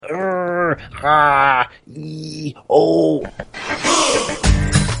Oh.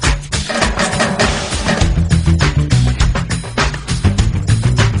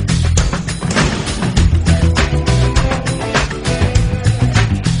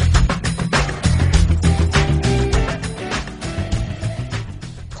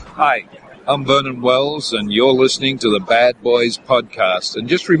 Hi, I'm Vernon Wells, and you're listening to the Bad Boys Podcast. And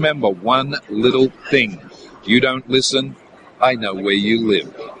just remember one little thing. You don't listen, I know where you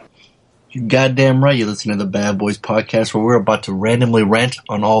live. You goddamn right, you listen to the Bad Boys Podcast, where we're about to randomly rant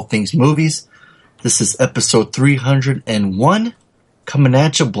on all things movies. This is episode 301, coming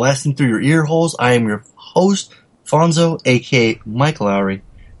at you, blasting through your ear holes. I am your host, Fonzo, a.k.a. Mike Lowry.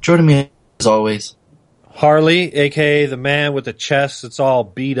 Joining me, as always, Harley, a.k.a. the man with the chest that's all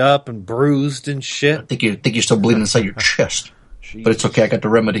beat up and bruised and shit. I think you're still bleeding inside your chest. Jeez. But it's okay, I got the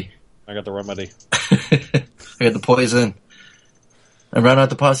remedy. I got the remedy. I got the poison. And round out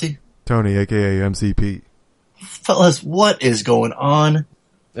the posse, Tony, a.k.a. MCP. Fellas, what is going on?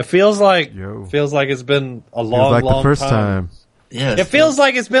 It feels like it's been a long the first time. Yeah, it feels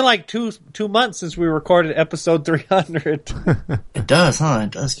like it's been like two months since we recorded episode 300. It does, huh?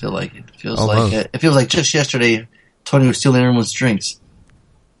 It does feel like it. It feels like just yesterday, Tony was stealing everyone's drinks.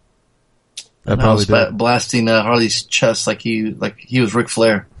 And I was blasting Harley's chest like he was Ric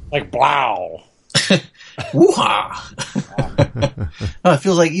Flair. Like blow. Woo-ha! No, it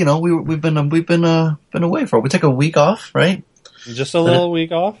feels like we've been away for. We took a week off, right? Just a little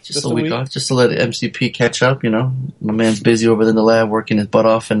week off. Just a week off, just to let MCP catch up. My man's busy over there in the lab working his butt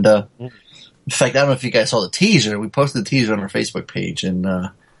off. And in fact, I don't know if you guys saw the teaser. We posted the teaser on our Facebook page, and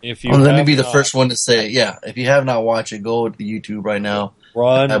let me be the first one to say, if you have not watched it, go to YouTube right now.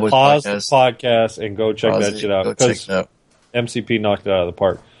 Pause the podcast and go check that shit out. Because MCP knocked it out of the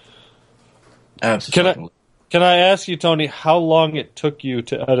park. Absolutely. Can I ask you, Tony, how long it took you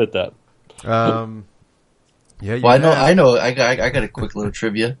to edit that? Yeah. Well, I know. I got a quick little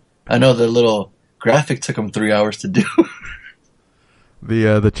trivia. I know the little graphic took them 3 hours to do.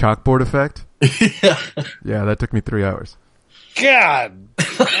 The chalkboard effect. Yeah. Yeah, that took me 3 hours. God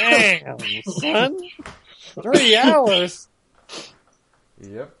damn, son! 3 hours.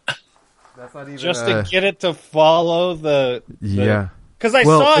 Yep. That's not even just to get it to follow the yeah. Because I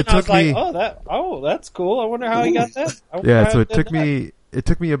saw it and I was like, that's cool. I wonder how he got that. Yeah, so it took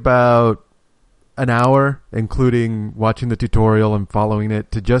me about an hour, including watching the tutorial and following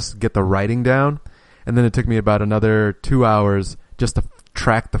it, to just get the writing down. And then it took me about another 2 hours just to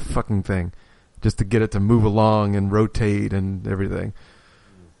track the fucking thing, just to get it to move along and rotate and everything.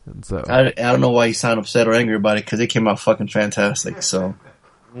 And so I don't know why you sound upset or angry about it, because it came out fucking fantastic. So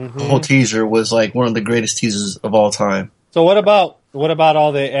the whole teaser was like one of the greatest teasers of all time. So what about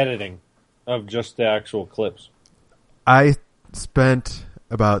all the editing of just the actual clips? I spent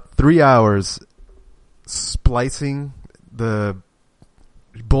about 3 hours splicing the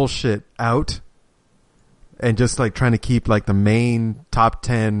bullshit out and just like trying to keep like the main top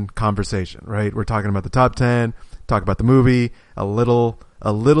 10 conversation, right? We're talking about the top 10, talk about the movie, a little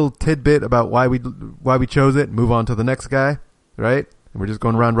tidbit about why we chose it, move on to the next guy, right? And we're just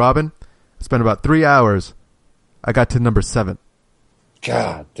going round robin. I spent about 3 hours. I got to number 7.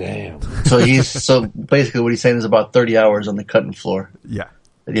 God damn. So basically what he's saying is about 30 hours on the cutting floor. Yeah.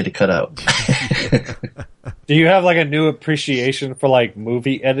 That he had to cut out. Do you have like a new appreciation for like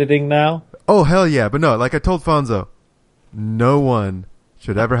movie editing now? Oh, hell yeah. But no, like I told Fonzo, no one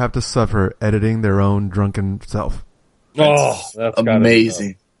should ever have to suffer editing their own drunken self. That's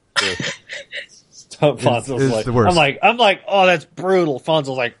amazing. Fonzo's like, the worst. I'm like, oh, that's brutal. Fonzo's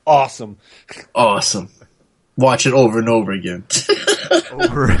like, awesome. Awesome. Watch it over and over again.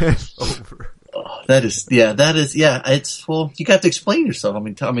 Over and over. Oh, that is. It's, well, you got to explain yourself. I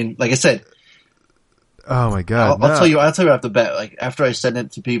mean, like I said. Oh my God. I'll tell you off the bat, like after I sent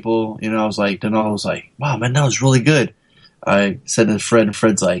it to people, I was like, wow, man, that was really good. I sent it to Fred, and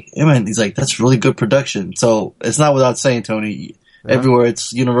Fred's like, hey man, he's like, that's really good production. So it's not without saying, Tony, everywhere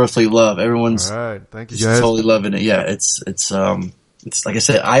it's universally loved. Everyone's all right. Thank you guys. Totally loving it. Yeah, it's like I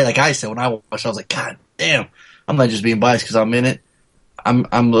said, when I watched, I was like, God damn, I'm not just being biased because I'm in it.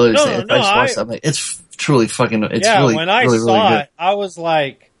 I'm literally saying, if I just watched something, it's truly fucking, it's really, when I really, saw really good. it, I was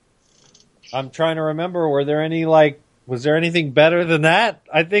like, I'm trying to remember, was there anything better than that?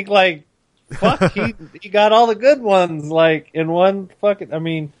 I think like, fuck, he got all the good ones, like in one fucking, I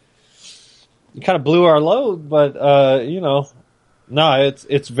mean, you kind of blew our load, but, no,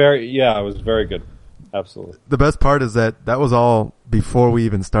 it's very, it was very good. Absolutely. The best part is that was all before we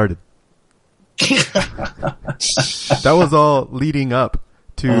even started. That was all leading up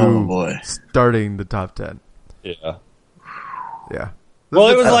to starting the top 10. Yeah. Yeah. Well,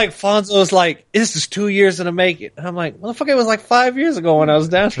 it was like Fonzo was like, "This is 2 years in the making." And I'm like, "Motherfucker, it was like 5 years ago when I was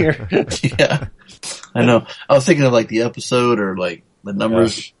down here." Yeah, I know. I was thinking of like the episode or like the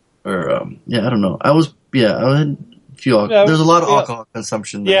numbers or I don't know. I had a few. There's a lot of alcohol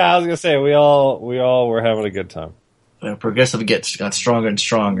consumption there. Yeah, I was gonna say we all were having a good time. Progressive got stronger and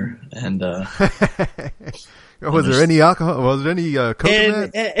stronger, and was there any alcohol? Was there any coke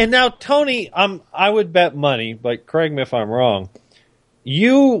in that? And now, Tony, I would bet money, but correct me if I'm wrong.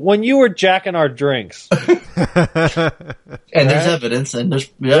 When you were jacking our drinks, and there's evidence, and there's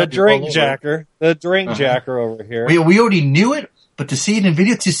the drink jacker over here. We already knew it, but to see it in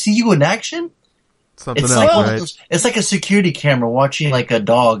video, to see you in action, something it's else, like right? It's like a security camera watching like a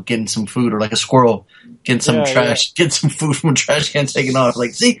dog getting some food, or like a squirrel getting some trash, getting some food from a trash can, taking off.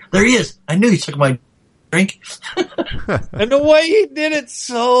 Like, see, there he is. I knew he took my drink. And the way he did it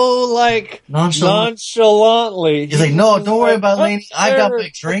so like nonchalantly. He's like, "No, don't worry about it, Laney. I got my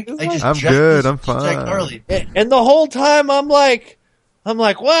drink. I'm good. I'm fine." And the whole time I'm like,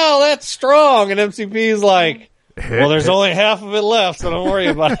 "Wow, that's strong." And MCP's like, "Well, there's only half of it left, so don't worry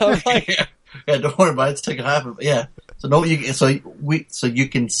about it." I'm like, "Yeah, don't worry about it. It's taking half of it." Yeah. So you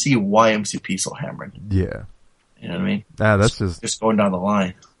can see why MCP's so hammered. Yeah. You know what I mean? That's just going down the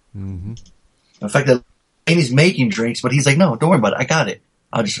line. Mm-hmm. The fact that Laney's making drinks, but he's like, "No, don't worry about it. I got it.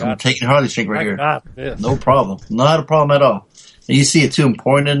 I'm taking Harley's drink right here. No problem. Not a problem at all." And you see it too,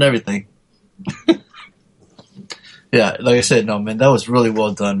 pouring it and everything. Yeah, like I said, no, man, that was really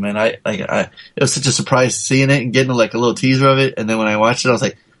well done, man. It was such a surprise seeing it and getting like a little teaser of it, and then when I watched it, I was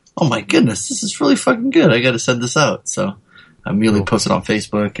like, "Oh my goodness, this is really fucking good. I got to send this out." So I immediately posted on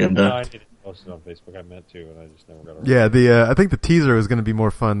Facebook, and I didn't post it on Facebook. I meant to, and I just never got around. Yeah, I think the teaser is going to be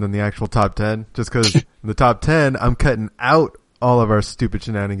more fun than the actual top 10, just because in the top 10, I'm cutting out all of our stupid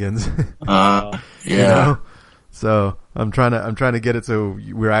shenanigans. Yeah. You know? So I'm trying to get it so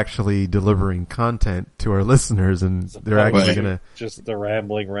we're actually delivering content to our listeners, and they're actually going to just the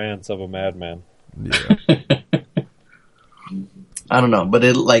rambling rants of a madman. Yeah. I don't know, but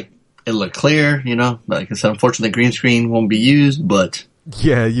it looked clear, you know. Like I said, unfortunately, the green screen won't be used, but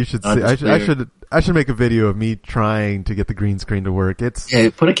yeah, you should see. I should make a video of me trying to get the green screen to work.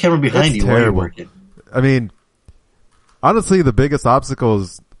 Put a camera behind you while you're working. I mean, honestly, the biggest obstacle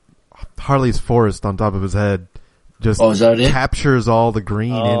is Harley's forest on top of his head. Just captures all the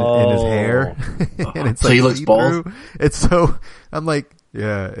green in his hair, and it's so he looks bald. It's so I'm like,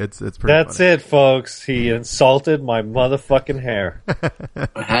 yeah, it's pretty. That's funny. it, folks. He insulted my motherfucking hair.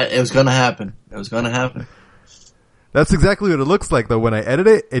 It was gonna happen. That's exactly what it looks like, though. When I edit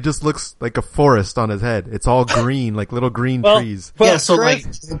it, it just looks like a forest on his head. It's all green, like little green trees. Yeah, so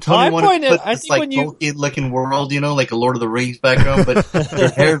Chris, like Tony wanted to put I this think like when you Tolkien-looking world, you know, like a Lord of the Rings background, but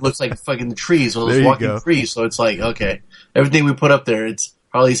their hair looks like fucking the trees, or those walking trees. So it's like, okay, everything we put up there, it's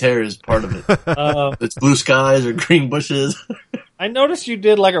Harley's hair is part of it. It's blue skies or green bushes. I noticed you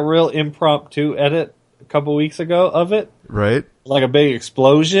did like a real impromptu edit a couple weeks ago of it. Right. Like a big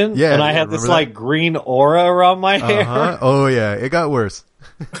explosion. Yeah. And I had this like green aura around my hair. Uh-huh. Oh yeah, it got worse.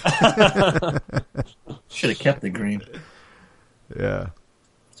 Should have kept the green. Yeah.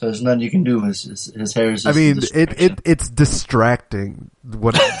 So there's nothing you can do. His hair is just it's distracting.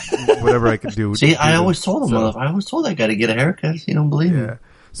 Whatever I can do. See, I always told him. I always told that guy to get a haircut. You don't believe me.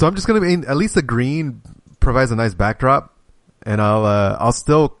 So I'm just gonna at least the green provides a nice backdrop, and I'll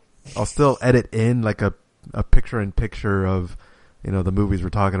still edit in like a picture-in-picture of, you know, the movies we're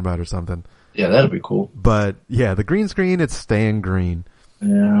talking about or something. Yeah, that'd be cool. But yeah, the green screen, it's staying green.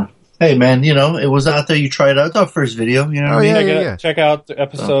 Yeah. Hey man, you know, it was out there. You tried it out. It's our first video. You know what I mean? Check out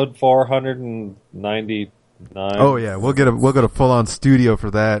episode 499. Oh yeah, we'll get a full-on studio for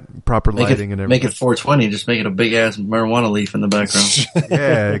that, proper lighting and everything. Make it 420. Just make it a big ass marijuana leaf in the background.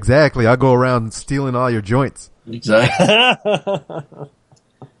 Yeah, exactly. I'll go around stealing all your joints. Exactly.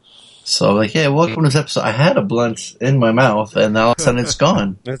 So like, yeah, welcome to this episode. I had a blunt in my mouth, and now all of a sudden it's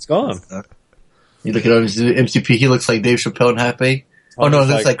gone. It's gone. You look at MCP. He looks like Dave Chappelle and Happy. Oh no, it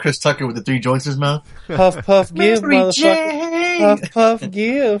looks like Chris Tucker with the 3 joints in his mouth. Puff, puff, give, motherfucker. Puff, puff,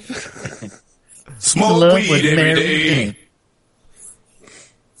 give. Smoke weed every day.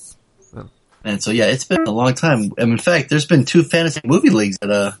 And so yeah, it's been a long time. And in fact, there's been 2 fantasy movie leagues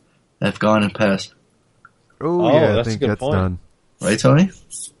that have gone and passed. Oh yeah, I think that's done. Right, Tony?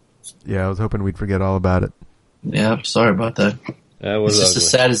 Yeah, I was hoping we'd forget all about it. Yeah, I'm sorry about that. That was it's just as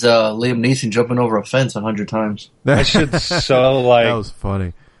sad as Liam Neeson jumping over a fence 100 times. I should That was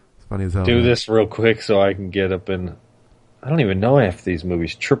funny. It's funny as hell. Do this real quick so I can get up in. I don't even know half these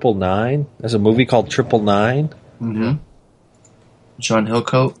movies. 999. There's a movie called 999. Mm-hmm. John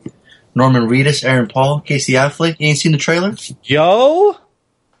Hillcoat. Norman Reedus, Aaron Paul, Casey Affleck. You ain't seen the trailer? Yo?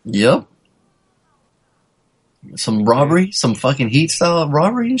 Yep. Some robbery, some fucking Heat style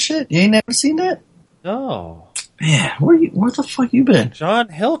robbery and shit. You ain't never seen that? No. Man, where the fuck you been? John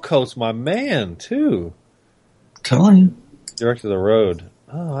Hillcoat's my man, too. I'm telling you. Director of The Road.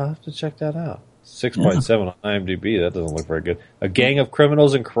 Oh, I'll have to check that out. 6.7 on IMDb. That doesn't look very good. A gang of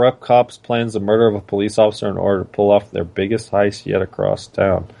criminals and corrupt cops plans the murder of a police officer in order to pull off their biggest heist yet across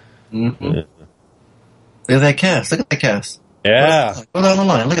town. Mm-hmm. Yeah. Look at that cast. Look at that cast. Yeah. Go down the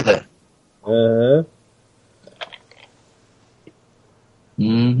line. Look at that.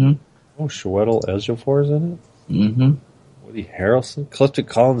 Mm-hmm. Oh, Chiwetel Ejiofor is in it? Mm-hmm. Woody Harrelson? Clifton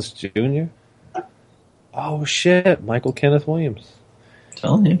Collins Jr.? Oh, shit. Michael Kenneth Williams.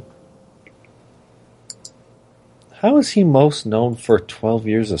 Telling you. How is he most known for 12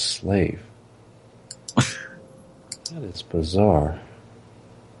 Years a Slave? That is bizarre.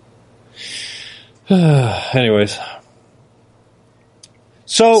 Anyways.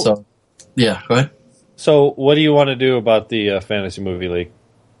 So, yeah, go ahead. So, what do you want to do about the Fantasy Movie League?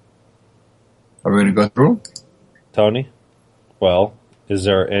 Are we going to go through? Tony? Well, is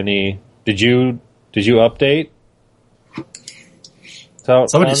there any... Did you update?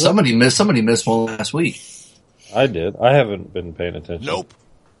 Somebody missed one last week. I did. I haven't been paying attention. Nope.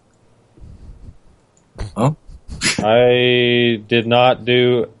 Oh? I did not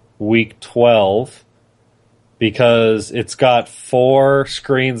do week 12 because it's got 4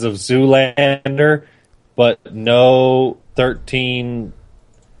 screens of Zoolander, but no 13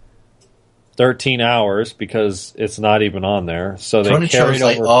 hours because it's not even on there. So they carried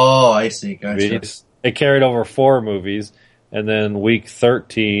over. Oh, I see. Gotcha. Movies. They carried over 4 movies, and then week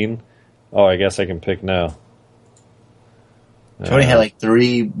 13. Oh, I guess I can pick now. Tony had like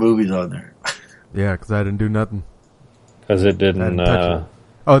 3 movies on there. Yeah, because I didn't do nothing. Because it didn't.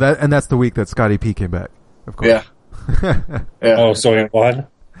 Oh, that's the week that Scotty P came back. Of course. Yeah. Yeah. Oh, so he won?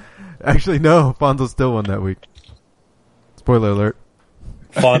 Actually, no. Fonzo still won that week. Spoiler alert.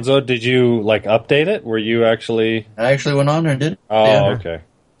 Fonzo, did you update it? Were you actually? I actually went on there and did it. Oh, yeah. Okay.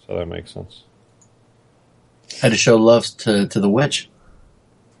 So that makes sense. Had to show love to the witch.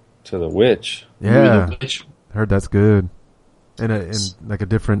 To the witch. Yeah. The witch. Heard that's good. In a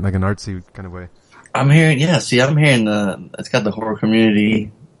different, an artsy kind of way. I'm hearing it's got the horror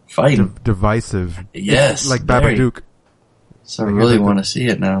community fighting. Divisive. Yes. Like Babadook. So I really want to see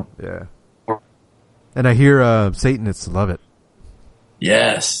it now. Yeah. And I hear Satanists love it.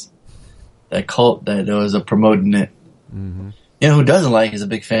 Yes. That cult that was promoting it. Mm-hmm. You know who doesn't like is a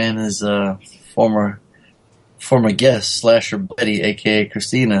big fan is former guest Slasher Betty, a.k.a.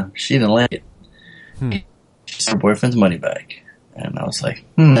 Christina. She didn't like it. She sent her boyfriend's money back. And I was like,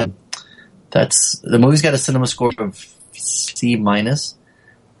 the movie's got a cinema score of C-,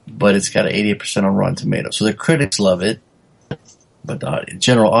 but it's got an 88% on Rotten Tomatoes. So the critics love it, but the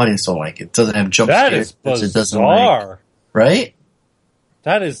general audience don't like it. It doesn't have jump scares. That is bizarre. It doesn't right?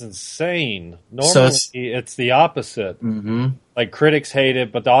 That is insane. Normally, it's the opposite. Mm-hmm. Like, critics hate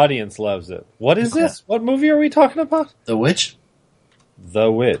it, but the audience loves it. What is this? What movie are we talking about? The Witch? The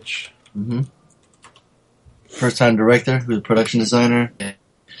Witch. Mm-hmm. First-time director, who's a production designer. It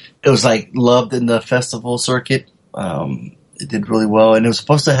was loved in the festival circuit. It did really well, and it was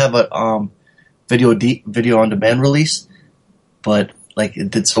supposed to have a video on demand release, but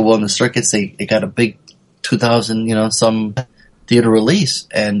it did so well in the circuits, it got a big 2,000 some theater release,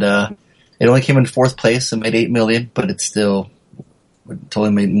 and it only came in 4th place and made $8 million, but it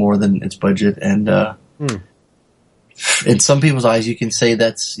totally made more than its budget, and in some people's eyes, you can say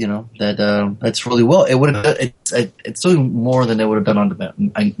that's that's really well. It would have it's doing more than it would have done on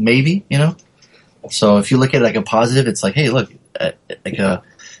demand, maybe. So if you look at it like a positive, it's like, hey, look,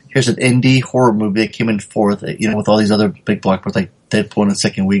 here's an indie horror movie that came in 4th, with all these other big blockbusters like Deadpool in the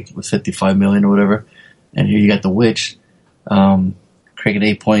second week with 55 million or whatever, and here you got The Witch, cranking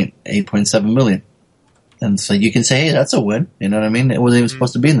 8.7 million, and so you can say, hey, that's a win. You know what I mean? It wasn't even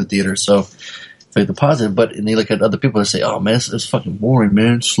supposed to be in the theater, so. The positive, but and you look at other people and say, "Oh man, it's fucking boring,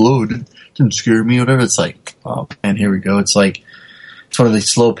 man. Slow, it didn't scare me, or whatever." It's like, oh man, here we go. It's one of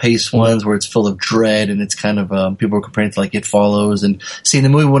these slow paced ones where it's full of dread, and it's kind of people are comparing it to It Follows, and seeing the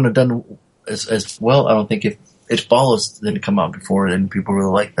movie wouldn't have done as well. I don't think if It Follows didn't come out before, and people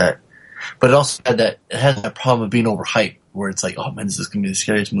really like that. But it also had that problem of being overhyped, where it's like, oh man, this is gonna be the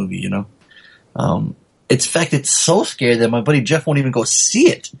scariest movie, It's fact, it's so scary that my buddy Jeff won't even go see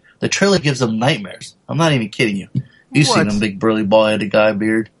it. The trailer gives him nightmares. I'm not even kidding you. You've seen him, big burly bald-headed guy,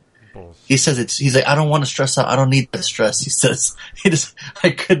 beard. He says he's like, I don't want to stress out. I don't need that stress. He says,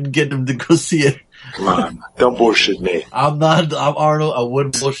 I couldn't get him to go see it. Come on, don't bullshit me. I'm Arnold. I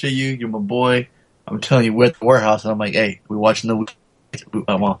wouldn't bullshit you. You're my boy. I'm telling you, we're at the warehouse, and I'm like, hey, are we watching the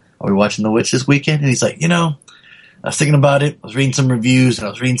Witch this weekend? And he's like, I was thinking about it. I was reading some reviews, and I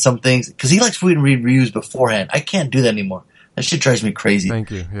was reading some things because he likes reading reviews beforehand. I can't do that anymore. That shit drives me crazy.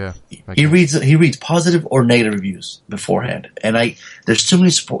 Thank you. Yeah. He reads positive or negative reviews beforehand, and there's too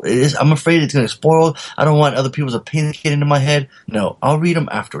many. I'm afraid it's going to spoil. I don't want other people's opinions getting into my head. No, I'll read them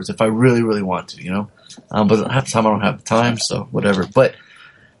afterwards if I really, really want to. But half the time I don't have the time, so whatever. But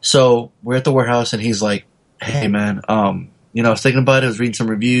so we're at the warehouse, and he's like, "Hey, man, I was thinking about it. I was reading some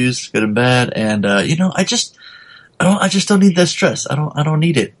reviews, good and bad, and I just don't need that stress. I don't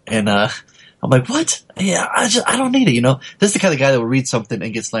need it." And I'm like, what? Yeah, I don't need it. This is the kind of guy that will read something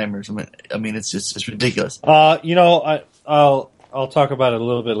and get slammers. I mean, it's ridiculous. I'll talk about it a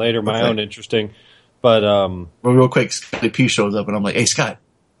little bit later. My own interesting, but well, real quick, Scotty P shows up and I'm like, hey, Scott,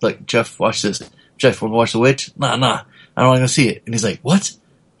 like, Jeff, watch this. Jeff, want to watch The Witch? Nah, I don't want to see it. And he's like, what?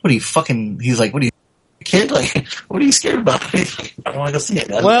 What are you fucking? He's like, what are you, kid? Like, what are you scared about? He's like, I don't want to go see it.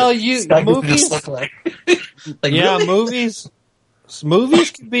 Well, movies, like, yeah, really?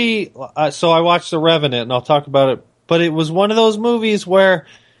 Movies could be, so I watched The Revenant, and I'll talk about it, but it was one of those movies where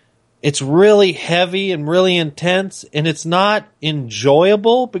it's really heavy and really intense, and it's not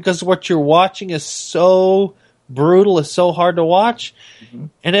enjoyable because what you're watching is so brutal, it's so hard to watch,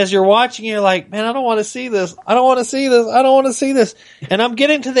 and as you're watching, you're like, man, I don't want to see this, I don't want to see this, I don't want to see this, and I'm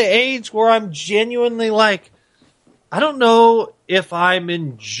getting to the age where I'm genuinely like, I don't know if I'm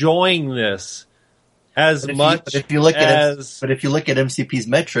enjoying this as much but if you look at MCP's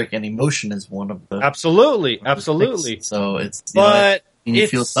metric, and emotion is one of the absolutely. So it's you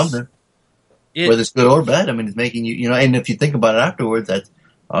feel something, whether it's good or bad. I mean, it's making you and if you think about it afterwards, that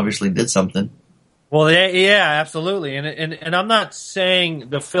obviously did something. Well, yeah, absolutely, and I'm not saying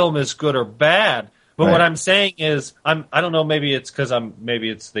the film is good or bad, but Right. what I'm saying is I don't know, maybe it's because maybe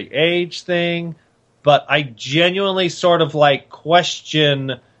it's the age thing, but I genuinely sort of like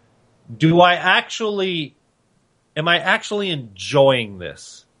question. Am I actually enjoying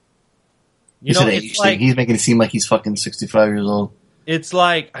this? It's like he's making it seem like he's fucking 65 years old. It's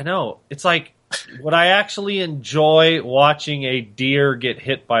like, I know. It's like, would I actually enjoy watching a deer get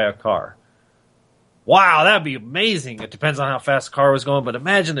hit by a car? Wow, that'd be amazing. It depends on how fast the car was going, but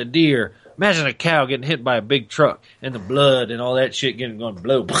imagine a deer, imagine a cow getting hit by a big truck and the blood and all that shit going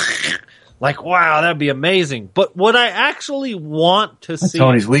blow. Like, wow, that'd be amazing. But would I actually want to see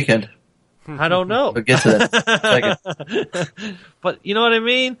Tony's weekend? I don't know. We'll get to that. But you know what I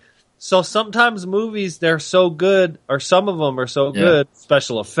mean? So sometimes movies, they're so good, or some of them are so good.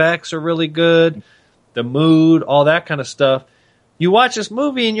 Special effects are really good. The mood, all that kind of stuff. You watch this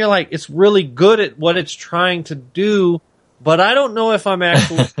movie and you're like, it's really good at what it's trying to do, but I don't know if I'm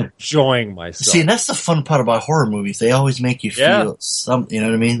actually enjoying myself. See, and that's the fun part about horror movies. They always make you feel something. You know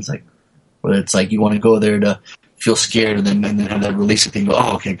what I mean? It's like, whether it's like you want to go there to feel scared and then have that release thing. Go,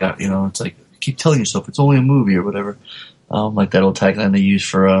 oh, okay, got it's like keep telling yourself it's only a movie or whatever. Like that old tagline they used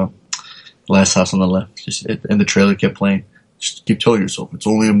for Last House on the Left. Just and the trailer kept playing. Just keep telling yourself it's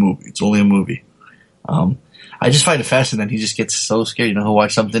only a movie. It's only a movie. I just find it fascinating that he just gets so scared. He'll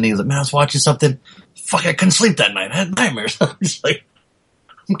watch something. He's like, man, I was watching something. Fuck, I couldn't sleep that night. I had nightmares. I'm just like,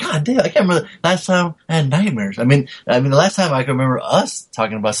 God damn, I can't remember the last time I had nightmares. I mean, the last time I can remember us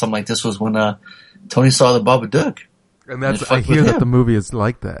talking about something like this was when Tony saw the Babadook. And I hear that the movie is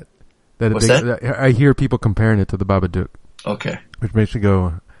like that. What's that? I hear people comparing it to the Babadook. Okay. Which makes me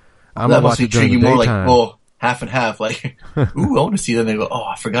go, I'm that gonna must watch it during intrigue the you more daytime. like, half and half. Like, ooh, I want to see that. And they go, oh,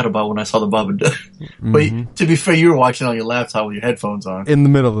 I forgot about when I saw the Babadook. But to be fair, you were watching on your laptop with your headphones on. In the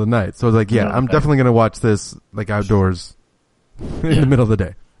middle of the night. So I was like, yeah, I'm definitely going to watch this like outdoors in the middle of the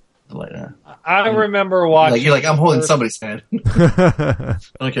day. Like that. I remember watching. You're like, I'm holding somebody's hand. I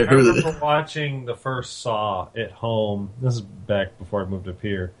don't care I who it remember is. watching the first Saw at home. This is back before I moved up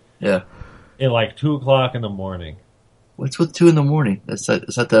here. Yeah. At like 2:00 in the morning. What's with 2 a.m? Is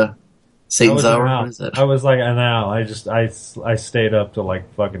that the Satan's hour? What is that? I was like an owl. I stayed up till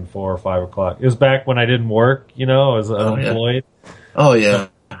like fucking 4 or 5 o'clock. It was back when I didn't work, I was unemployed. Oh yeah.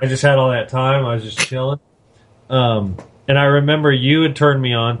 I just had all that time. I was just chilling. And I remember you had turned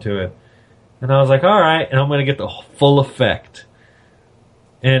me on to it. And I was like, all right, and I'm going to get the full effect.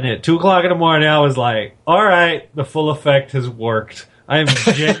 And at 2:00 in the morning, I was like, all right, the full effect has worked. I'm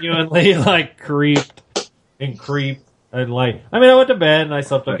genuinely like creeped. And like, I went to bed and I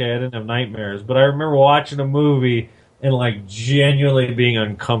slept okay. I didn't have nightmares. But I remember watching a movie and like genuinely being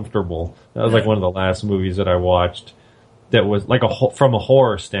uncomfortable. That was like one of the last movies that I watched that was like from a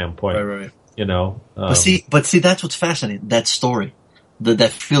horror standpoint. Right. But see, that's what's fascinating. That story,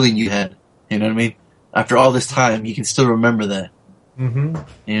 that feeling you had, You know what I mean? After all this time, you can still remember that. Mm-hmm.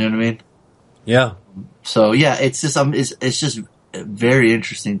 You know what I mean? Yeah. So yeah, it's just it's just very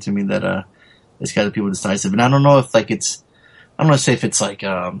interesting to me that it's got the people decisive, and I don't know if like it's I don't want to say if it's like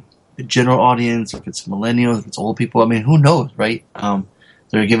the general audience, if it's millennials, if it's old people. I mean, who knows, right?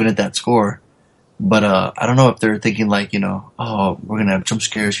 They're giving it that score, but I don't know if they're thinking like oh, we're gonna have jump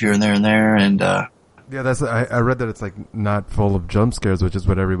scares here and there, and Yeah, I read that it's like not full of jump scares, which is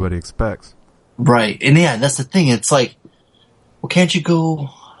what everybody expects. right, and yeah, that's the thing. It's like, well, can't you go?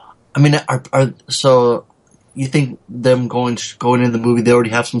 I mean, so you think them going into the movie, they already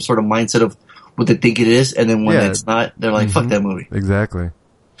have some sort of mindset of what they think it is, and then when it's not, they're like, fuck that movie. Exactly.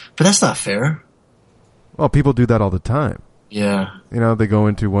 But that's not fair. Well, people do that all the time. Yeah. They go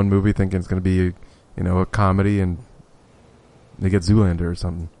into one movie thinking it's going to be, a comedy, and they get Zoolander or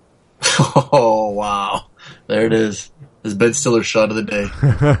something. Oh, wow. There it is. This Ben Stiller shot of the day.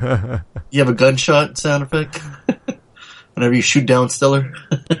 You have a gunshot sound effect? Whenever you shoot down Stiller?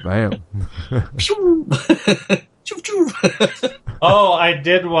 Bam. Oh, I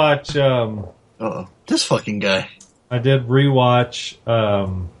did watch... Uh-oh. This fucking guy. I did rewatch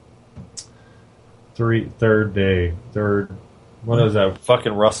what is that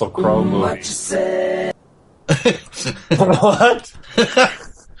fucking Russell Crowe movie? What you say? What?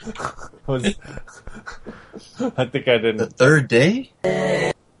 I think I didn't. The Third Day?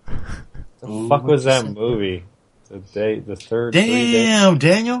 The fuck was that movie? The third. Damn,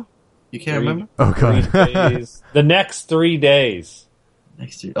 Daniel? You can't remember? Oh, God. 3 days. The next 3 days.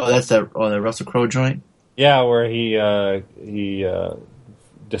 Next year. Oh, that's that Russell Crowe joint? Yeah, where he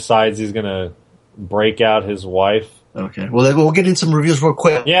decides he's gonna break out his wife. Okay. Well, then we'll get in some reviews real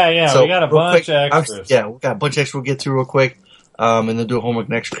quick. Yeah. So, we got a bunch of extras. We got a bunch of extras we'll get to real quick. And then do a homework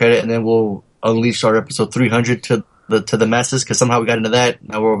next credit, and then we'll unleash our episode 300 to the masses, because somehow we got into that.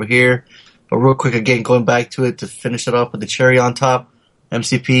 Now we're over here. But real quick, again, going back to it to finish it off with the cherry on top.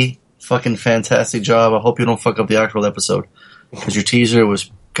 MCP, fucking fantastic job. I hope you don't fuck up the actual episode, because your teaser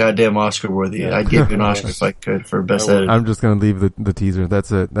was goddamn Oscar worthy. Yeah. I'd give you an Oscar if I could for best edit. I'm just gonna leave the teaser.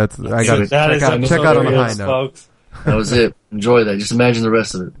 That's it. I gotta That check out on the high note. Folks. That was it. Enjoy that. Just imagine the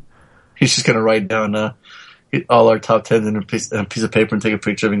rest of it. He's just gonna write down all our top 10s in a piece of paper and take a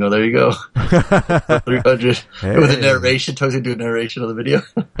picture of it and go, there you go. 300. Hey. With a narration. Tony's gonna do a narration of the video.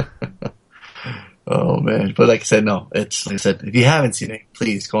 Oh man. But like I said, no. It's like I said, if you haven't seen it,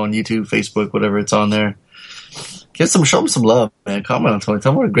 please go on YouTube, Facebook, whatever, it's on there. Show him some love, man. Comment on Tony.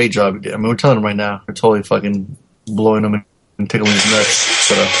 Tell him what a great job he did. I mean, we're telling him right now. We're totally fucking blowing him and tickling his nuts.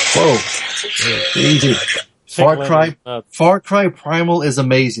 But, whoa. Easy. Far Cry Primal is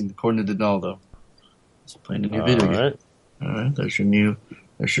amazing, according to Donaldo. He's playing a new video game. Alright, there's your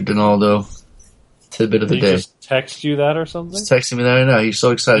Donaldo tidbit of the day. Did he just text you that or something? He's texting me that right now. He's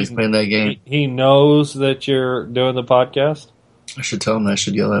so excited he's playing that game. He knows that you're doing the podcast? I should tell him that. I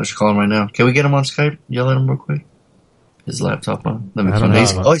should yell at him. I should call him right now. Can we get him on Skype? Yell at him real quick. His laptop on.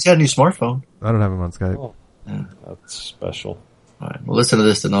 He's got a new smartphone. I don't have him on Skype. Oh, yeah. That's special. All right. Well, listen to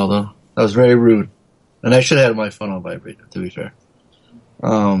this, Donaldo. That was very rude. And I should have had my phone on vibrate, to be fair.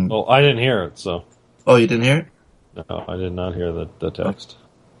 Well, I didn't hear it, so. Oh, you didn't hear it? No, I did not hear the text.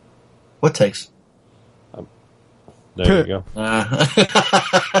 What text? There you go.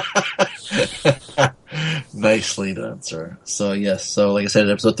 Nicely done, sir. So, yes. So, like I said,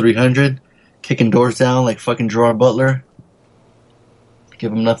 episode 300, kicking doors down like fucking Gerard Butler.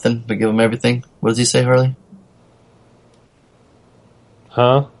 Give him nothing, but give him everything. What does he say, Harley?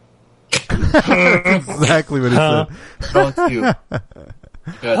 Huh? That's exactly what he said. Don't you?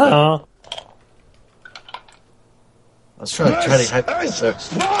 Huh? I was trying to hype this up.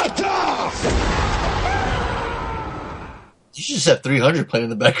 You should just have 300 playing in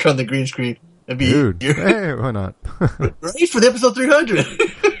the background, the green screen. That'd be Dude, hey, why not? Right for the episode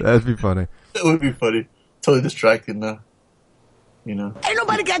 300. That'd be funny. That would be funny. Totally distracted now. Ain't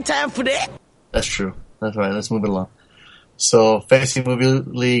nobody got time for that. That's true. That's right. Let's move it along. So, Fantasy Movie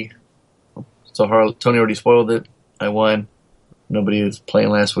League. So, Tony already spoiled it. I won. Nobody was playing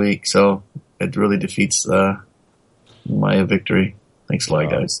last week, so it really defeats my victory. Thanks a lot,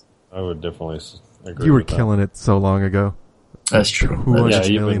 guys. I would definitely agree. You were with that. killing it so long ago. That's true. 200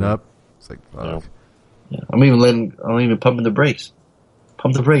 million up. It's like, fuck. Yeah. I'm even pumping the brakes.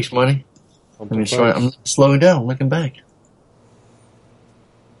 Pump the brakes, money. I'm slowing down, looking back.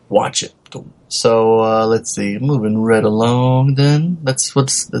 Watch it. So let's see. Moving right along. Then let's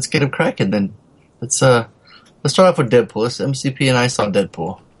get it cracking. Then let's start off with Deadpool. Let's MCP and I saw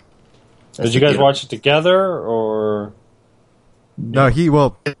Deadpool. Did you guys watch it together or? No, he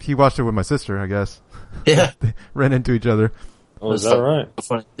watched it with my sister, I guess. Yeah. They ran into each other. Oh, is that right?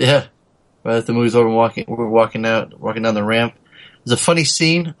 Funny. Yeah. right after the movie's over, we're walking down the ramp. There's a funny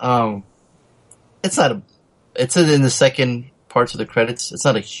scene. It's in the second parts of the credits. It's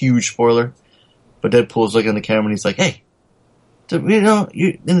not a huge spoiler, but Deadpool's looking at the camera and he's like, "Hey, you know,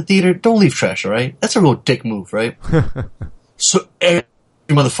 you in the theater, don't leave trash, all right? That's a real dick move, right?" So every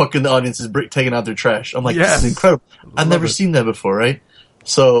motherfucker in the audience is taking out their trash. I'm like, This is incredible. I've never seen that before, right?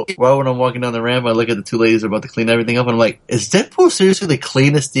 So while when I'm walking down the ramp, I look at the two ladies who are about to clean everything up, and I'm like, is Deadpool seriously the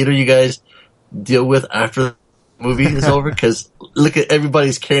cleanest theater you guys deal with after the movie is over? Because look at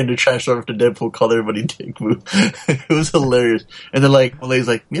everybody's carrying their trash over to Deadpool, called everybody dick move. It was hilarious. And then like, one lady's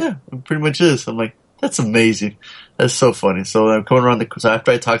like, yeah, it pretty much is. I'm like, that's amazing. That's so funny. So I'm coming around so after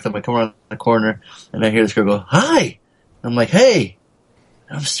I talk to them, I come around the corner, and I hear this girl go, "Hi." I'm like, "Hey."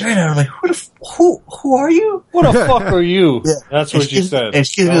 And I'm staring at her, I'm like, who are you? What the fuck are you? Yeah. That's what you said. And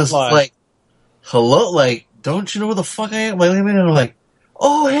she was like, hello? Like, don't you know who the fuck I am? Like, and I'm like,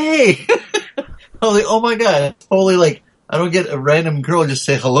 oh, hey. I was like, oh my God. It's totally like, I don't get a random girl just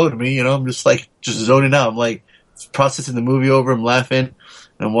say hello to me, you know? I'm just like, just zoning out. I'm like, processing the movie over, I'm laughing, and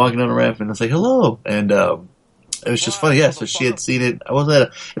I'm walking down the ramp, and it's like, hello. And, it was just funny, yeah. So she had seen it. It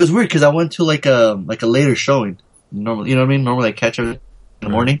was weird because I went to like a later showing. Normally, you know what I mean? Normally I catch her in the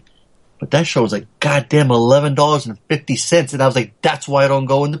morning, but that show was like goddamn $11.50, and I was like, that's why I don't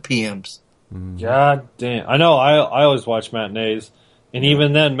go in the PMs. God damn! I know. I always watch matinees, and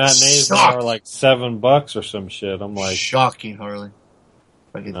even then, matinees are like $7 or some shit. I'm like, shocking, Harley.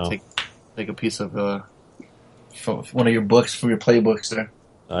 If I could take a piece of one of your books from your playbooks there.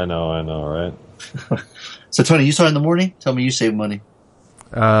 I know, right? So Tony, you saw it in the morning. Tell me you saved money.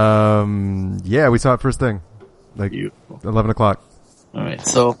 Yeah, we saw it first thing, like 11 o'clock. All right.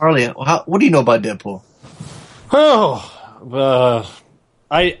 So, Harley, what do you know about Deadpool?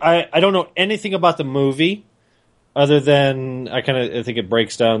 I don't know anything about the movie, other than I think it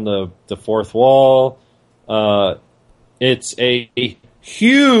breaks down the fourth wall. It's a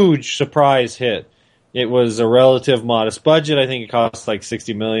huge surprise hit. It was a relative modest budget. I think it cost like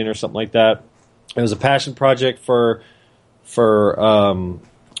 $60 million or something like that. It was a passion project for Ryan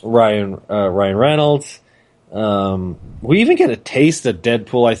Reynolds. We even get a taste of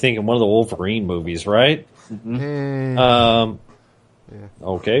Deadpool, I think, in one of the Wolverine movies, right? Mm-hmm.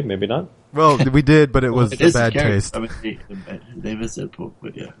 Okay, maybe not. Well, we did, but it was a bad taste. I mean, Dave is Deadpool,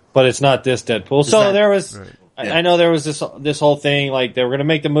 but yeah. But it's not this Deadpool. So there was, right. I know there was this whole thing, like they were going to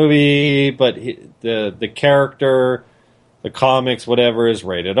make the movie, but the character, the comics, whatever, is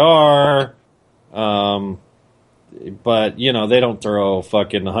rated R. But you know they don't throw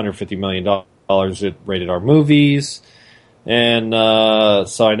fucking $150 million at rated R movies, and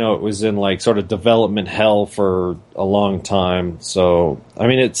so I know it was in like sort of development hell for a long time. So I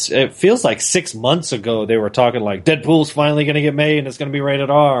mean, it feels like 6 months ago they were talking like Deadpool's finally going to get made and it's going to be rated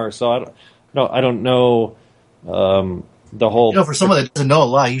R. So I don't know the whole. You know, for someone that doesn't know a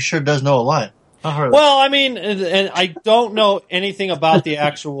lot, he sure does know a lot. Well, I mean, and I don't know anything about the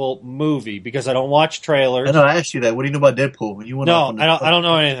actual movie because I don't watch trailers. I know. I asked you that. What do you know about Deadpool? When you went I don't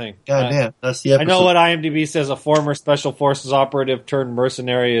know anything. God damn, that's the episode. I know what IMDb says: a former special forces operative turned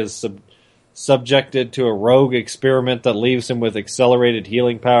mercenary is subjected to a rogue experiment that leaves him with accelerated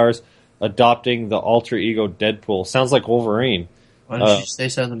healing powers, adopting the alter ego Deadpool. Sounds like Wolverine. Why didn't you say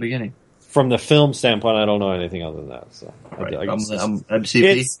so in the beginning? From the film standpoint, I don't know anything other than that. So right. I'm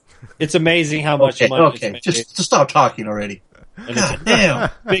MCP. It's amazing how much money. Okay, just stop talking already. God damn!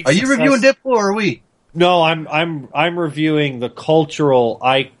 Are you reviewing Deadpool or are we? No, I'm reviewing the cultural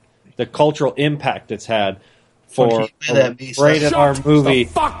impact it's had for a rated R movie.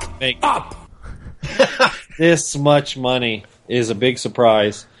 Make up. This much money is a big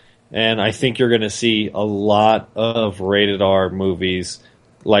surprise, and I think you're going to see a lot of rated R movies,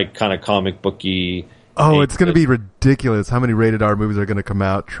 like kind of comic booky. Oh, it's going to be ridiculous how many rated R movies are going to come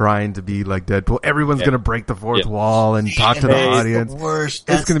out trying to be like Deadpool. Everyone's going to break the fourth wall and talk to the audience.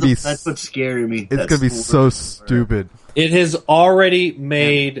 It's going to be. That's what's scaring me. It's going to be so stupid. It has already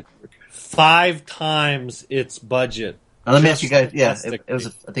made 5 times its budget. Now, let me ask you guys. Yeah, it was.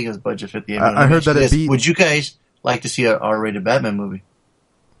 I think it was budget 58 million. I heard that it beat. Would you guys like to see an R-rated Batman movie?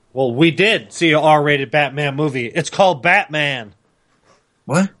 Well, we did see an R-rated Batman movie. It's called Batman.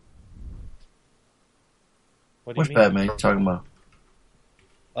 What? Which Batman are you talking about?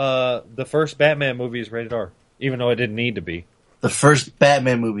 The first Batman movie is rated R, even though it didn't need to be. The first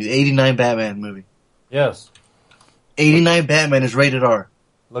Batman movie, the 89 Batman movie. Yes. 89 Batman is rated R.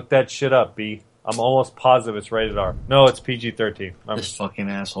 Look that shit up, B. I'm almost positive it's rated R. No, it's PG-13. This fucking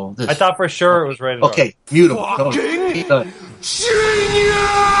asshole. I thought for sure it was rated R. Okay, mute him. Fucking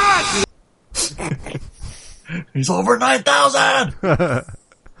genius! He's over 9,000!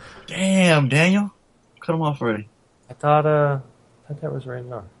 Damn, Daniel. Cut him off already. I thought that was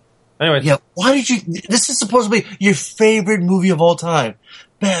rated R. Anyways. Yeah, why did you... This is supposed to be your favorite movie of all time.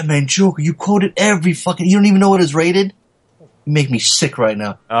 Batman, Joker, you quoted every fucking... You don't even know what it's rated? You make me sick right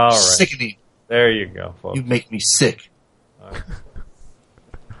now. All right. Sickening. There you go, folks. You make me sick. All right.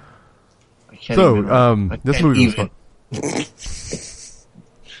 This movie was fun.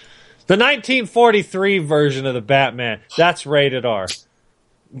 The 1943 version of the Batman. That's rated R.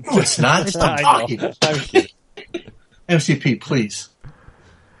 No, it's not. Stop talking. I'm kidding. MCP, please.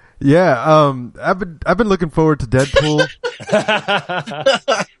 Yeah, I've been looking forward to Deadpool.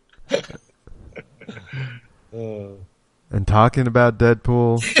 And talking about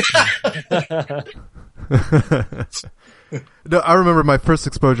Deadpool. No, I remember my first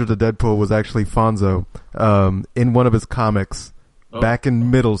exposure to Deadpool was actually Fonzo, in one of his comics back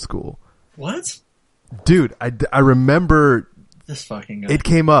in middle school. What? Dude, I remember This fucking guy. it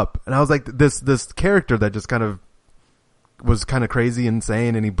came up, and I was like, this character that just kind of was kind of crazy,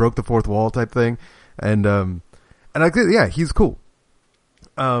 insane, and he broke the fourth wall type thing, and yeah, he's cool.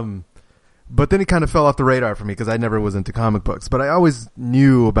 But then he kind of fell off the radar for me because I never was into comic books, but I always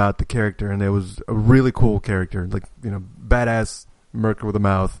knew about the character, and it was a really cool character, like, you know, badass merc with a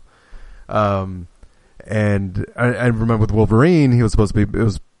mouth. And I remember with Wolverine, it was supposed to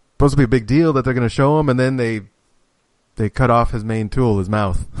be a big deal that they're going to show him, and then they cut off his main tool, his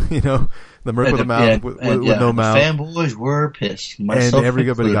mouth. You know, the merc with a mouth with no mouth. Fanboys were pissed. And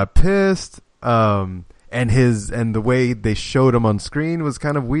everybody got pissed. And the way they showed him on screen was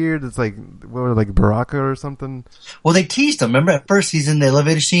kind of weird. It's like, what were, like Baraka or something? Well, they teased him. Remember, at first he's in the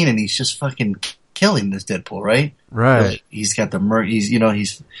elevator scene and he's just fucking killing this Deadpool, right? Right. Like, he's got the he's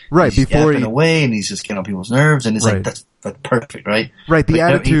right he's before he yapping away, and he's just getting on people's nerves, and it's Right. like that's perfect, right? right the Like,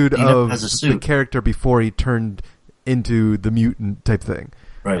 attitude he never of has a the suit. character before he turned into the mutant type thing,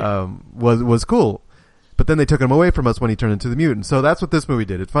 Right. was cool. But then they took him away from us when he turned into the mutant. So that's what this movie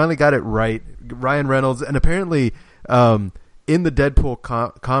did. It finally got it right. Ryan Reynolds, and apparently in the Deadpool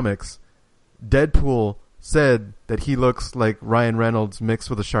comics, Deadpool said that he looks like Ryan Reynolds mixed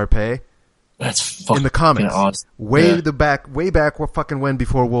with a Shar-Pei. That's fucking in the comics, awesome. way back, what fucking when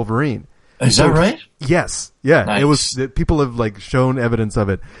before Wolverine. Is that right? Yes, yeah. Nice. It was. People have like shown evidence of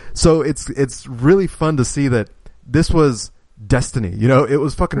it. So it's really fun to see that this was destiny. You know, it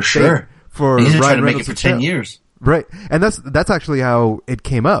was fucking For sure. fate for He's been Ryan trying to make Reynolds it for 10 to- years. right? And that's actually how it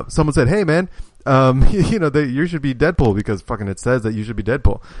came up. Someone said, "Hey, man." You know, you should be Deadpool because fucking it says that you should be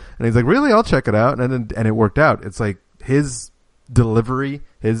Deadpool. And he's like, really? I'll check it out. And it worked out. It's like his delivery,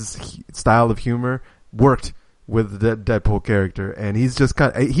 his style of humor worked with the Deadpool character. And he's just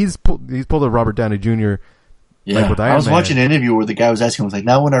he's pulled a Robert Downey Jr. Yeah, like with Iron I was Man. watching an interview where the guy was asking, was like,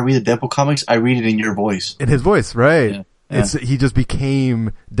 now when I read the Deadpool comics, I read it in your voice. In his voice, right. Yeah. He just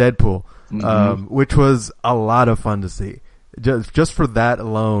became Deadpool, which was a lot of fun to see. Just for that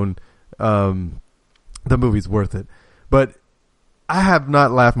alone, the movie's worth it. But I have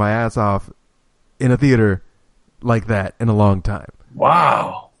not laughed my ass off in a theater like that in a long time.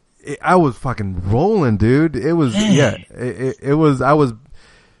 Wow. I was fucking rolling, dude. It was, it was, I was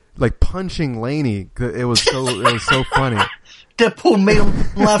like punching Laney. It was so funny. Deadpool made him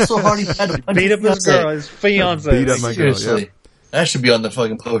laugh so hard he had to punch Beat up his girl, his fiance. Beat up my girl, Seriously. yeah. That should be on the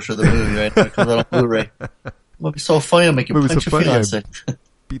fucking poster of the movie right now, because on Blu-ray. It would be so funny to make you Movie's punch so your funny, fiance.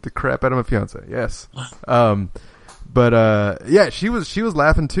 Beat the crap out of my fiance. Yes. Yeah, she was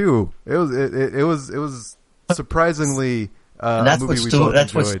laughing too. It was surprisingly And that's a movie what's we both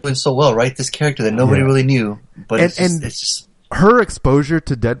what's enjoyed. doing so well, right? This character that nobody Yeah. really knew, but it's And just her exposure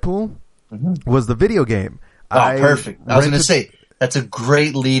to Deadpool was the video game. perfect. I was going to rented- say that's a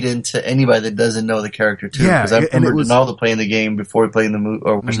great lead into anybody that doesn't know the character too. Yeah, because I and it remember was- Donaldo playing the game before he played in the movie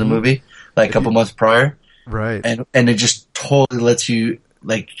or watching the movie, like a couple months prior, right. and it just totally lets you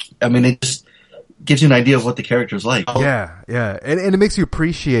it just gives you an idea of what the character's like. Yeah, and it makes you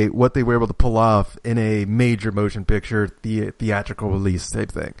appreciate what they were able to pull off in a major motion picture theatrical release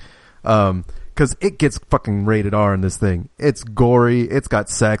type thing. Because it gets fucking rated R in this thing. It's gory. It's got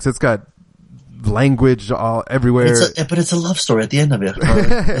sex. It's got language all everywhere. But it's a love story at the end of it.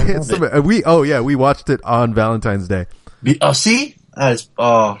 We watched it on Valentine's Day. See? Boom.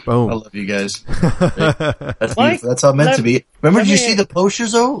 I love you guys. That's beautiful. That's how it meant to be. Remember, did you see the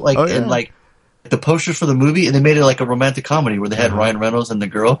posters though? And the posters for the movie, and they made it like a romantic comedy where they had Ryan Reynolds and the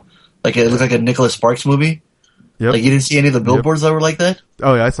girl. Like it looked like a Nicholas Sparks movie. Yep. Like you didn't see any of the billboards that were like that?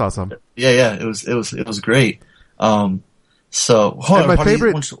 Oh yeah, I saw some. Yeah, it was great. So hold And on, my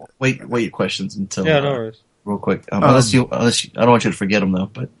favorite. wait your questions until Yeah, no worries. real quick. Unless you, I don't want you to forget them though.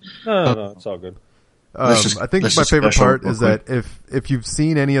 But No, it's all good. I think my favorite part is that if you've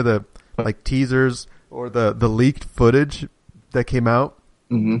seen any of the like teasers or the leaked footage that came out,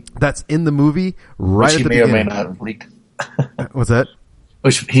 that's in the movie right at the beginning. Which he may or may not have leaked. What's that?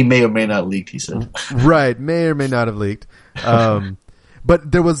 Which he may or may not leaked, he said. Right, may or may not have leaked.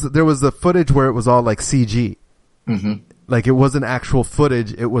 But there was the footage where it was all like CG. Like it wasn't actual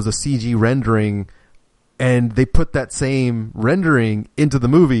footage, it was a CG rendering, and they put that same rendering into the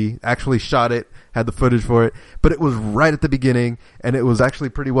movie, actually shot it, had the footage for it, but it was right at the beginning, and it was actually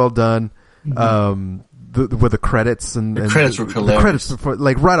pretty well done. With the credits and the credits were hilarious. The credits before,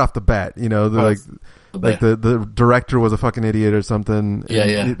 like right off the bat, you know, the director was a fucking idiot or something.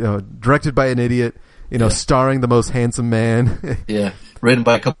 Yeah. You know, directed by an idiot. You know, starring the most handsome man. Yeah. Written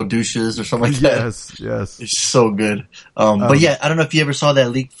by a couple of douches or something like that. Yes. It's so good. But yeah, I don't know if you ever saw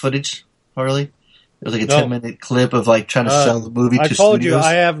that leaked footage, Harley. It was like a 10-minute clip of like trying to sell the movie to I told studios. you,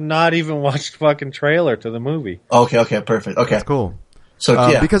 I have not even watched fucking trailer to the movie. Okay, perfect. Okay. That's cool.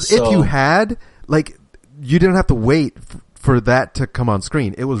 So, because if you had, like, you didn't have to wait for that to come on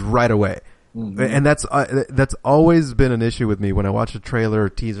screen. It was right away. And that's always been an issue with me when I watch a trailer or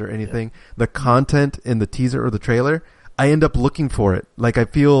teaser or anything. The content in the teaser or the trailer, I end up looking for it. Like I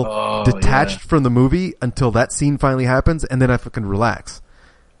feel detached from the movie until that scene finally happens, and then I fucking relax.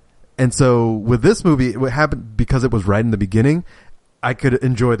 And so with this movie, it happened because it was right in the beginning. I could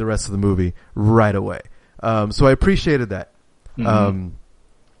enjoy the rest of the movie right away. So I appreciated that.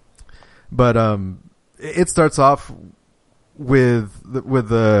 But it starts off with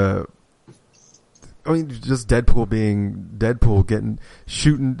the. I mean, just Deadpool being Deadpool,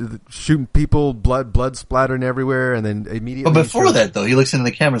 shooting people, blood splattering everywhere, and then immediately. But before that, though, he looks into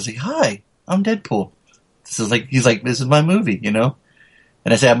the camera and says, "Hi, I'm Deadpool." He's like, "This is my movie," you know.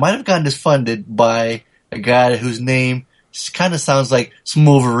 And I say, I might have gotten this funded by a guy whose name kind of sounds like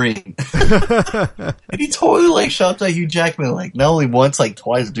Smolverine. And he totally like shouts at Hugh Jackman, like not only once, like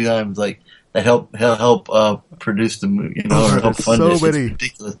twice, 3 times, like. That help produce the movie, you know, or help fund it. It's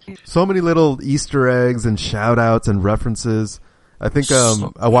ridiculous. So many little Easter eggs and shout outs and references. I think,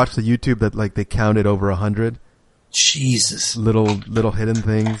 I watched the YouTube that like they counted over 100. Jesus. Little hidden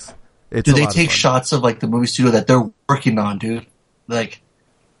things. Do they take shots of like the movie studio that they're working on, dude? Like,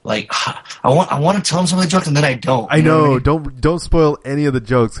 I want to tell them some of the jokes and then I don't. I know. Don't spoil any of the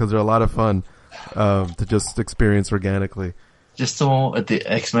jokes because they're a lot of fun, to just experience organically. Just the one at the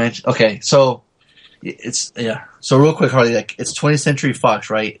X-Men. Okay, so So real quick, Harley, like it's 20th Century Fox,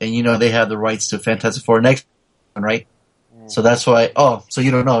 right? And you know they have the rights to Fantastic Four next, right? So that's why. Oh, so you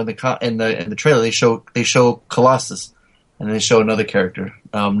don't know in the trailer they show Colossus, and then they show another character,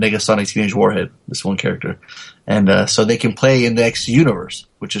 Negasonic Teenage Warhead. This one character, and so they can play in the X universe,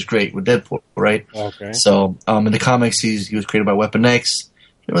 which is great with Deadpool, right? Okay. So in the comics, he was created by Weapon X.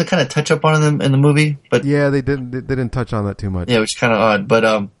 They really kind of touch up on them in the movie, but yeah, they didn't touch on that too much. Yeah, which is kind of odd.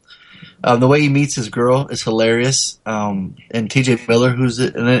 But the way he meets his girl is hilarious. And T.J. Miller, who's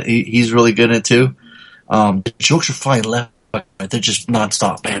in it, he's really good in it too. The jokes are flying left, right. They're just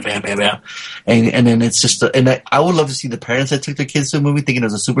nonstop, bam, bam, bam, bam. And then it's just, I would love to see the parents that took their kids to a movie thinking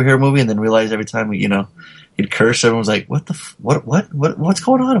it was a superhero movie, and then realize every time he'd curse, everyone was like, what's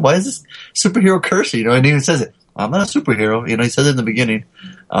going on? Why is this superhero cursing? You know, and he even says it. I'm not a superhero. You know, he says it in the beginning.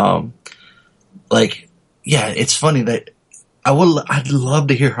 It's funny that I'd love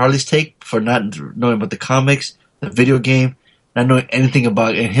to hear Harley's take for not knowing about the comics, the video game, not knowing anything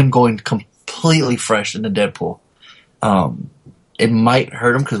about it, and him going completely fresh into Deadpool. It might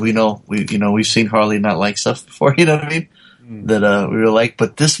hurt him because we've seen Harley not like stuff before. You know what I mean? That we were like,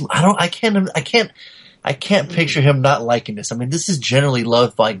 but this I can't picture him not liking this. I mean, this is generally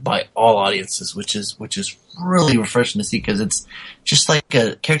loved by all audiences, which is really refreshing to see because it's just like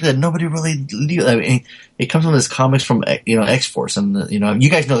a character that nobody really knew. I mean, it comes from this comics from X-Force, and you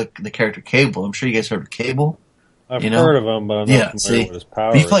guys know the character Cable. I'm sure you guys heard of Cable. I've heard of him, but I'm not familiar with his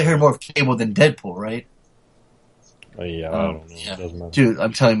power. You probably heard more of Cable than Deadpool, right? Yeah, I don't know. It doesn't matter. Dude,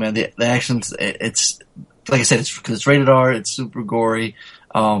 I'm telling you, man, the actions. It's like I said, it's because it's rated R. It's super gory.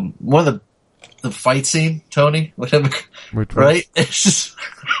 One of the fight scene, Tony, whatever, right? It's just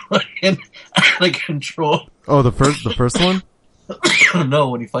out of control. Oh, the first one? No,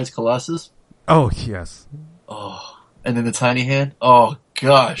 when he fights Colossus. Oh yes. Oh, and then the tiny hand. Oh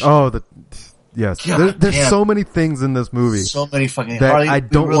gosh. Oh, yes. There's so many things in this movie. So many fucking that Harley, I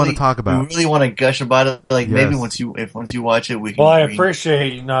don't want to talk about. We really want to gush about it. Like maybe once you watch it, we can. Well, I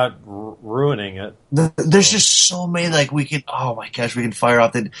appreciate you not ruining it. There's just so many we can. Oh my gosh, we can fire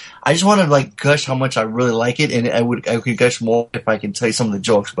off. I just want to gush how much I really like it, and I could gush more if I can tell you some of the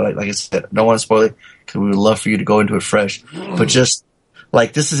jokes. But like I said, I don't want to spoil it because we would love for you to go into it fresh. But just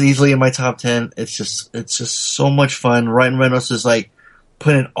Like, this is easily in my top 10. It's just so much fun. Ryan Reynolds is like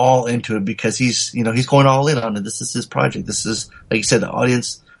putting it all into it because he's going all in on it. This is his project. This is, like you said, the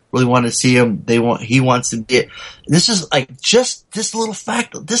audience really want to see him. He wants to get, this is like just this little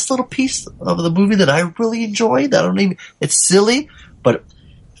fact, this little piece of the movie that I really enjoyed. It's silly, but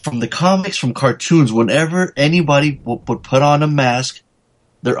from the comics, from cartoons, whenever anybody would put on a mask,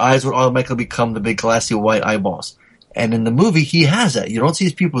 their eyes would automatically become the big glassy white eyeballs. And in the movie, he has that. You don't see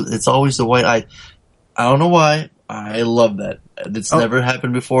these people. It's always the white eye. I don't know why. I love that. It's never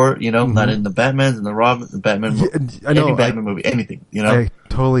happened before, not in the Batmans and the Robin, the Batman, any Batman movie, anything, I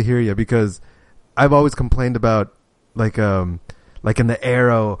totally hear you because I've always complained about like in the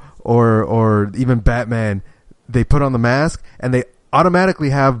Arrow or even Batman, they put on the mask and they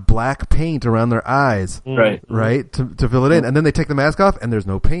automatically have black paint around their eyes, right, to fill it in, and then they take the mask off and there's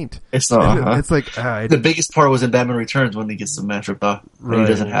no paint. It's not. It's like the biggest part was in Batman Returns when he gets the mask ripped off. Right. He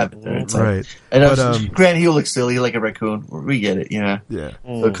doesn't have it there. It's right. And granted, he looks silly like a raccoon. We get it, yeah.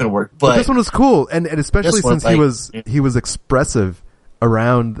 So it couldn't work. But this one was cool, and especially since he was expressive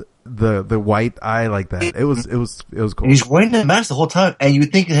around the white eye like that. It was cool. And he's wearing that mask the whole time, and you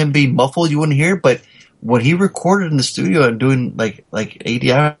would think of him being muffled, you wouldn't hear, but when he recorded in the studio and doing like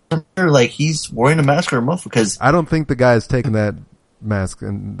 80 hours, like he's wearing a mask or a muffler because I don't think the guy's taking that mask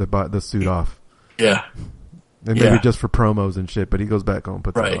and the suit off. Yeah, and maybe just for promos and shit. But he goes back home and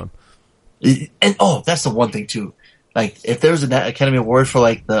puts it on. And that's the one thing too. Like if there was an Academy Award for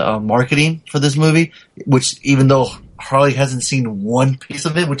like the marketing for this movie, which even though Harley hasn't seen one piece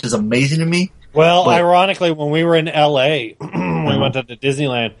of it, which is amazing to me. Well, ironically, when we were in LA, we went to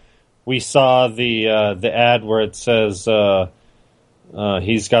Disneyland. We saw the ad where it says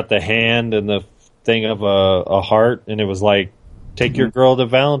he's got the hand and the thing of a heart, and it was like, take your girl to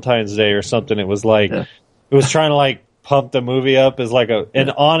Valentine's Day or something. It was like, it was trying to like pump the movie up as like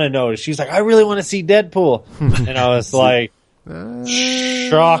and on a note. She's like, I really want to see Deadpool. And I was like,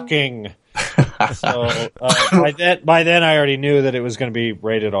 shocking. So by then I already knew that it was going to be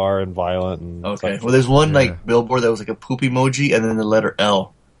rated R and violent. And okay. Well, there's one like billboard that was like a poop emoji and then the letter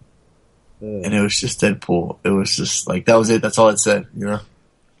L. And it was just Deadpool. It was just like, that was it. That's all it said,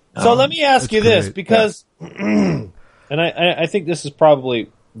 So let me ask you this, because, and I think this is probably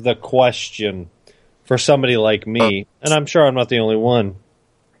the question for somebody like me, and I'm sure I'm not the only one.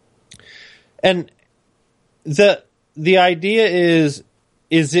 And the idea is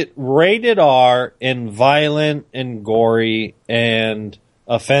it rated R and violent and gory and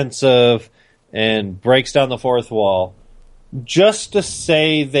offensive and breaks down the fourth wall just to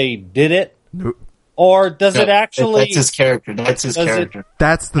say they did it? Nope. Or does it actually... That's his character. That's his character.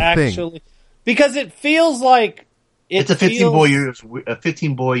 That's the thing. Because it feels like... It's a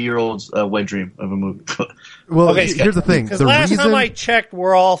 15-boy-year-old's wet dream of a movie. Well, okay, here's the thing. Because last time I checked,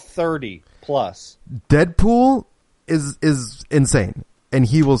 we're all 30 plus. Deadpool is insane. And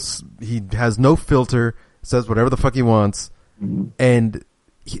he has no filter, says whatever the fuck he wants. Mm-hmm. And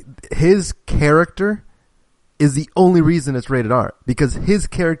his character is the only reason it's rated R, because his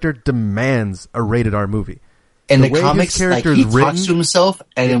character demands a rated R movie. In the comics, like, he talks to himself,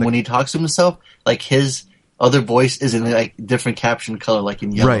 and then when he talks to himself, like, his other voice is in like different caption color, like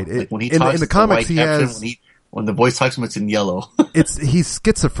in yellow. Right. Like when he talks, in the comics, he has when the voice talks to him, it's in yellow. He's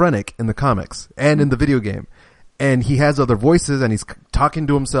schizophrenic in the comics and in the video game, and he has other voices, and he's talking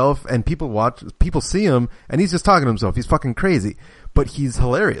to himself, and people see him, and he's just talking to himself. He's fucking crazy, but he's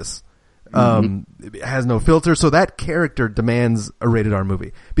hilarious. Has no filter, so that character demands a rated R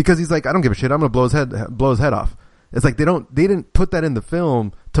movie because he's like, I don't give a shit, I'm gonna blow his head off. It's like they didn't put that in the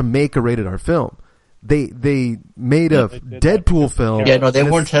film to make a rated R film. They made a Deadpool film. Yeah, no, they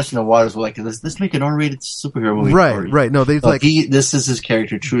weren't testing the waters. Like, let's make an R-rated superhero movie. Right. No, this is his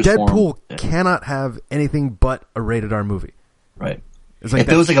character. True. Deadpool cannot have anything but a rated R movie. Right. It's like if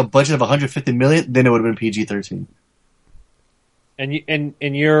it was like a budget of $150 million, then it would have been PG-13.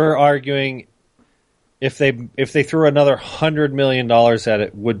 And you're arguing if they threw another $100 million at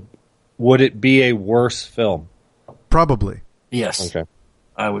it, would it be a worse film? Probably. Yes. Okay.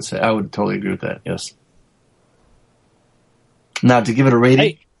 I would totally agree with that. Yes. Now to give it a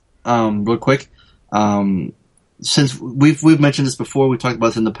rating, real quick, since we've mentioned this before, we talked about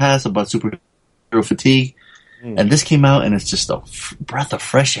this in the past about superhero fatigue, and this came out and it's just a breath of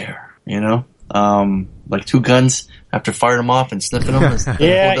fresh air, like two guns after firing them off and sniffing them.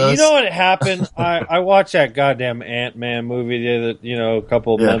 Yeah, you know what happened? I watched that goddamn Ant-Man movie a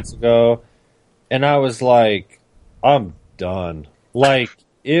couple of months ago, and I was like, I'm done. Like,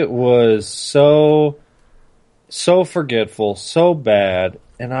 it was so forgetful, so bad,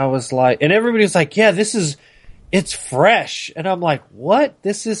 and I was like, and everybody's like, yeah, this is it's fresh. And I'm like, what?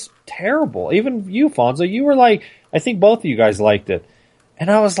 This is terrible. Even you, Fonzo, you were like, I think both of you guys liked it.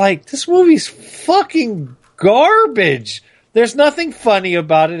 And I was like, this movie's fucking garbage. There's nothing funny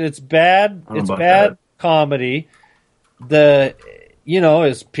about it. It's bad. It's bad comedy. I'm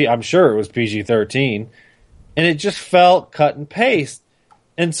sure it was PG-13. And it just felt cut and paste.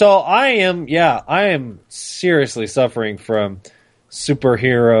 And so I am seriously suffering from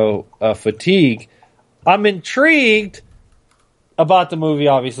superhero fatigue. I'm intrigued about the movie,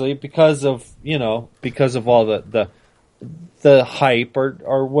 obviously, because of all the hype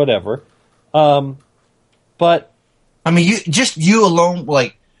or whatever. But I mean, you alone,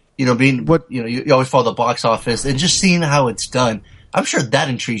 like, being you always follow the box office and just seeing how it's done. I'm sure that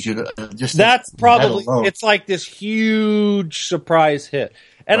intrigues you. That's probably it's like this huge surprise hit,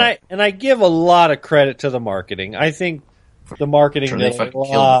 and right. I give a lot of credit to the marketing. I think the marketing did a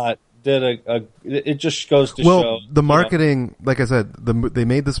lot. It just goes to show. The marketing, like I said, they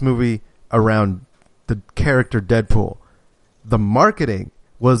made this movie around the character Deadpool. The marketing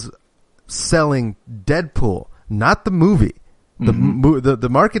was selling Deadpool, not the movie. The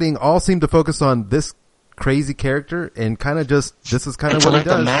marketing all seemed to focus on this crazy character and kind of just, this is kind of what he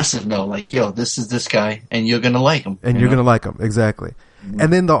does. The massive know, like, yo, this is this guy and you're going to like him. And you're going to like him, exactly. Mm-hmm.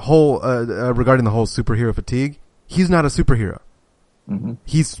 And then the whole, regarding the whole superhero fatigue, he's not a superhero. Mm-hmm.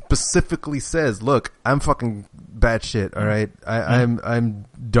 He specifically says, look, I'm fucking bad shit, alright? I'm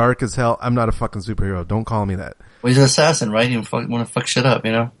dark as hell. I'm not a fucking superhero. Don't call me that. Well, he's an assassin, right? He want to fuck shit up,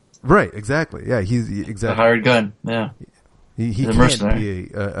 Right, exactly. Yeah, he's exactly. A hired gun, yeah. He can't be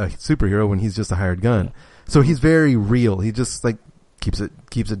a superhero when he's just a hired gun. So he's very real. He just like keeps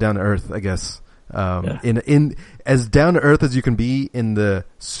it down to earth, I guess. In as down to earth as you can be in the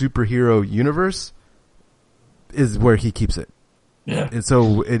superhero universe is where he keeps it. Yeah. And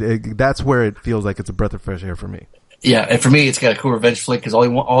so that's where it feels like it's a breath of fresh air for me. Yeah, and for me, it's got a cool revenge flick because all he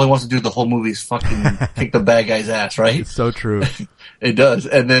wants to do the whole movie is fucking kick the bad guy's ass, right? It's so true. It does,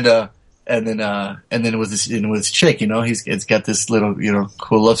 and then it was this chick, it's got this little,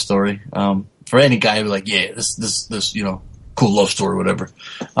 cool love story. For any guy, I'd be like, yeah, this, cool love story, whatever.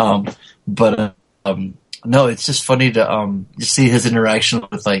 No, it's just funny to, just see his interaction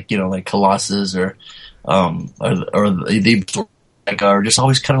with like Colossus or just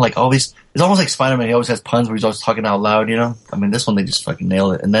always kind of like always, it's almost like Spider-Man. He always has puns where he's always talking out loud, I mean, this one, they just fucking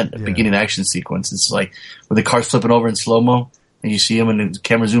nail it. And that beginning action sequence, it's like when the car's flipping over in slow-mo and you see him and the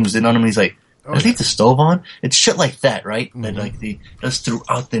camera zooms in on him and he's like, did I leave the stove on? It's shit like that, right? Mm-hmm. That that's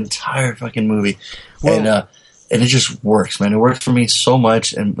throughout the entire fucking movie. Well, and it just works, man. It works for me so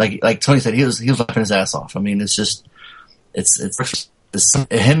much. And like Tony said, he was laughing his ass off. I mean, it's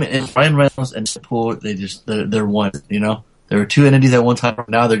him and Ryan Reynolds and Deadpool, they're one, There were two entities at one time.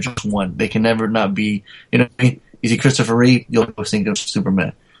 Now they're just one. They can never not be, you see Christopher Reeve, you'll always think of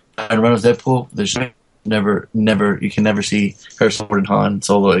Superman. Ryan Reynolds, Deadpool, there's never, you can never see Harrison Ford and Han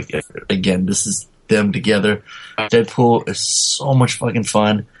Solo again. This is them together. Deadpool is so much fucking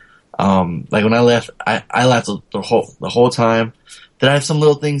fun. Like when I laughed the whole time. Then I have some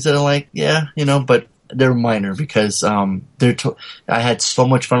little things that are like, but they're minor because, I had so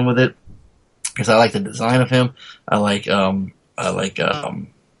much fun with it because I like the design of him. I like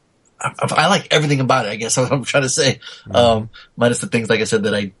everything about it, I guess that's what I'm trying to say. Minus the things, like I said,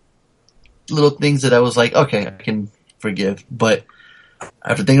 little things that I was like, okay, I can forgive. But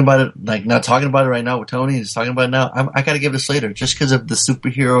after thinking about it, like not talking about it right now with Tony, just talking about it now, I gotta give it a Slater just because of the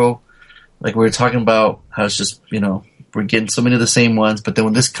superhero. Like we were talking about how it's just, we're getting so many of the same ones, but then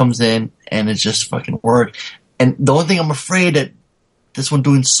when this comes in and it's just fucking work. And the only thing I'm afraid that this one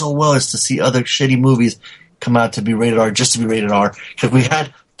doing so well is to see other shitty movies come out to be rated R just to be rated R. Because we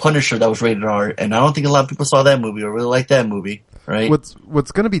had Punisher that was rated R, and I don't think a lot of people saw that movie or really liked that movie, right?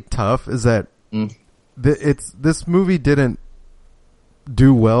 What's going to be tough is that this movie didn't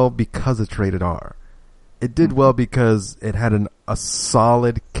do well because it's rated R. It did well because it had a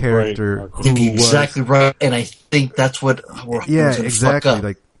solid character who exactly right, and I think that's what exactly. Fuck up.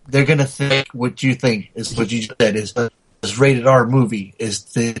 Like they're gonna think what you think is what you just said is this rated R movie is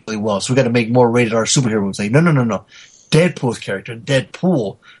did really well, so we got to make more rated R superhero movies. Like no. Deadpool's character,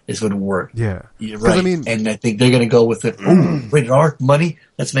 Deadpool, is going to work. Yeah, right. I mean, and I think they're going to go with it. Ooh, rated R, money.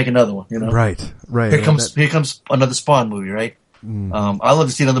 Let's make another one. Right. Here comes another Spawn movie, right? I love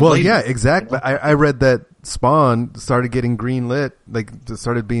to see another. Well, Blade movie, exactly. I read that Spawn started getting green lit,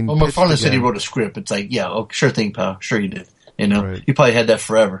 started being. Well, McFarlane said he wrote a script. It's like, yeah, sure thing, pal. Sure you did. Right. You probably had that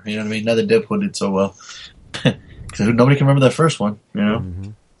forever. You know what I mean? Now that Deadpool did so well, because nobody can remember that first one.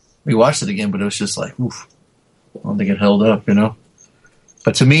 We watched it again, but it was just like, oof. I don't think it held up,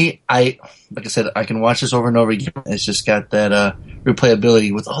 But to me, like I said, I can watch this over and over again. It's just got that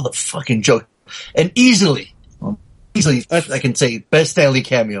replayability with all the fucking jokes. And easily, I can say best Stan Lee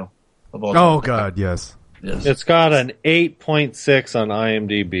cameo of all time. Oh God, yes. It's got an 8.6 on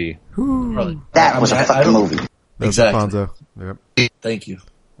IMDb. That was a fucking movie. That's Exactly. Alfonso. Yep. Thank you.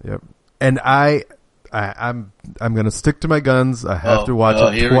 Yep. And I'm gonna stick to my guns. I have to watch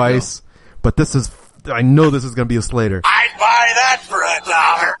it here we twice. But I know this is gonna be a Slater. I'd buy that for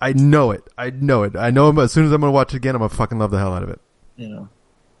 $1. I know it. I know as soon as I'm gonna watch it again, I'm gonna fucking love the hell out of it. You know,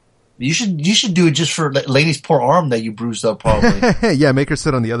 you should do it just for Lady's poor arm that you bruised up, probably. Yeah, make her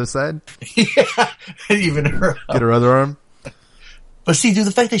sit on the other side. Yeah, even her. Get her other arm. But see, dude,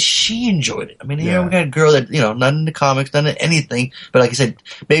 the fact that she enjoyed it. I mean, Yeah. we got a girl that, not into comics, not into anything. But like I said,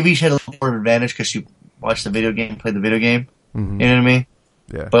 maybe she had a little more advantage because she watched the video game, played the video game. Mm-hmm. You know what I mean?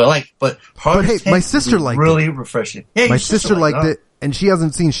 Yeah. But Harley's hey, take my sister was liked really refreshing. Yeah, My your sister liked it. it, and she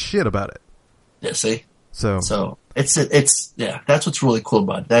hasn't seen shit about it. Yeah, see? So it's that's what's really cool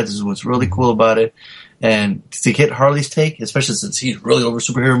about it. That is what's really cool about it. And to get Harley's take, especially since he's really over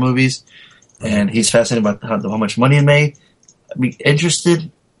superhero movies and he's fascinated about how much money it made, I'd be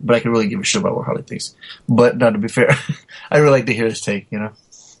interested, but I could really give a shit about what Harley thinks. But no, to be fair, I really like to hear his take, Yeah.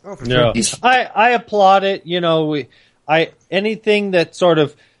 He's- I applaud it. Anything that sort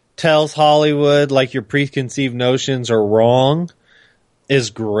of tells Hollywood like your preconceived notions are wrong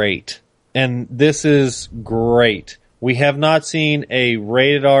is great. And this is great. We have not seen a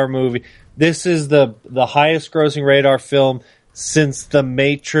rated R movie. This is the highest grossing rated R film since The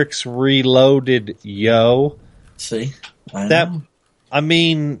Matrix Reloaded, yo. See? I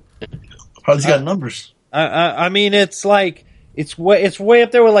mean, Harley's got numbers. I mean, it's like it's way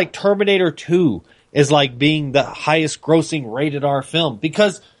up there with like Terminator 2 is like being the highest grossing rated R film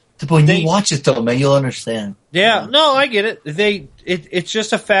because But when you watch it though, man, you'll understand. yeah, no, I get it. It's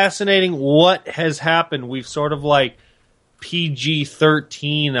just a fascinating what has happened. We've sort of like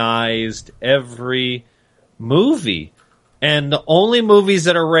PG-13ized every movie, and the only movies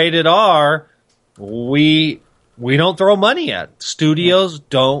that are rated R, we don't throw money at. Studios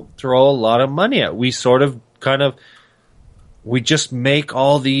don't throw a lot of money at. We sort of we just make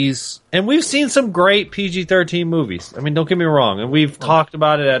all these, and we've seen some great PG-13 movies. I mean, don't get me wrong, and we've talked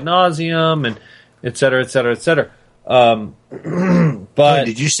about it ad nauseum, and et cetera, et cetera, et cetera. But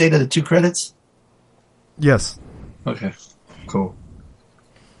Did you say to the 2 credits? yes. Okay, cool.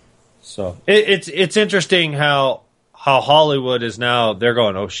 so it's interesting how Hollywood is now. They're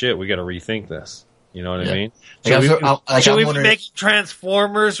going, oh shit, we got to rethink this. You know what I mean? Should we be making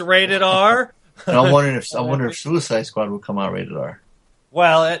Transformers rated R? And I'm wondering if Suicide Squad will come out rated R.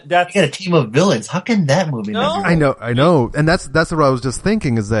 Well, that's You got a team of villains. How can that movie not be? I know, and that's what I was just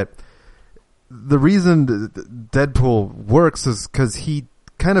thinking is that the reason Deadpool works is because he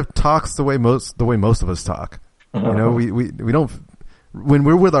kind of talks the way most of us talk. You know, we don't when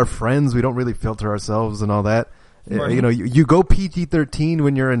we're with our friends, we don't really filter ourselves and all that. Right. You know, you go PG-13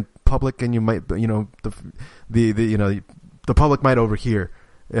 when you're in public, and you might, the public might overhear.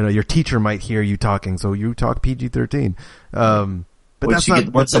 You know, your teacher might hear you talking, so you talk PG-13. But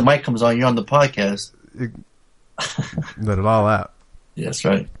Once the mic comes on, you're on the podcast. Let it all out. Yeah, that's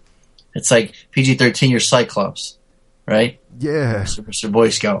right. It's like PG-13, you're Cyclops, right? Yeah. Mr. Boy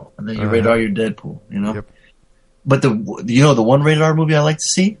Scout, and then you rated R, you're Deadpool. You know. Yep. But the one rated R movie I like to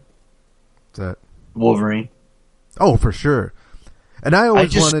see, What's that? Wolverine. Oh, for sure. And I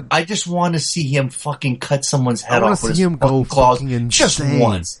just want to see him fucking cut someone's head I want off to with see his him go claws. fucking Just insane.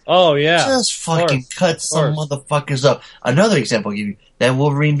 once. oh yeah, Just fucking cut some course. motherfuckers up. Another example I'll give you, that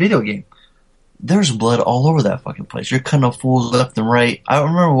Wolverine video game. There's blood all over that fucking place. You're cutting up fools left and right. I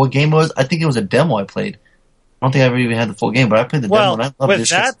don't remember what game it was. I think it was a demo I played. I don't think I ever even had the full game, but I played the Well, demo and I loved with it.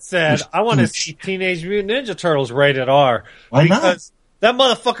 that said, I want to see Teenage Mutant Ninja Turtles rated R. Why not? Because that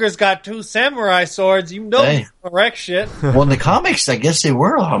motherfucker's got 2 samurai swords. You know, Hey. correct shit. Well, in the comics, I guess they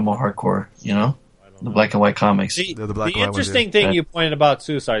were a lot more hardcore, you know? The black and white comics. The The black and white ones, interesting yeah. thing you pointed about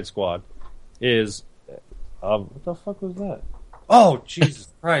Suicide Squad is, what the fuck was that? Oh, Jesus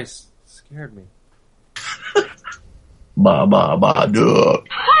Christ. Scared me. Ba, ba, ba, duck.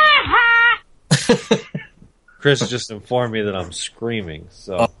 Chris just informed me that I'm screaming,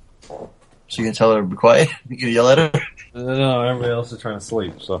 so. So you can tell her to be quiet? You can yell at her? No, everybody else is trying to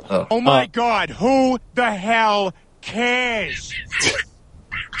sleep, so. Oh my God, who the hell cares?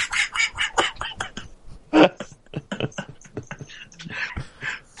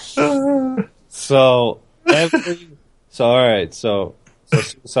 So, alright, so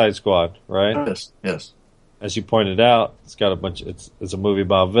Suicide Squad, right? Yes. As you pointed out, it's got a bunch, it's a movie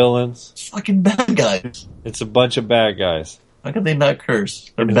about villains. It's fucking bad guys. It's a bunch of bad guys. How can they not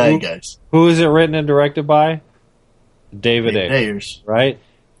curse? They're bad guys. Who is it written and directed by? David Ayers. Ayers. Right?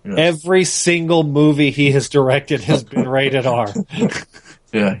 Yes. Every single movie he has directed has been rated R.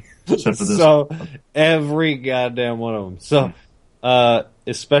 Yeah. Except for this. So, every goddamn one of them. So,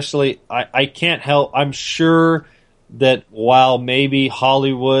 especially, I can't help, I'm sure that while maybe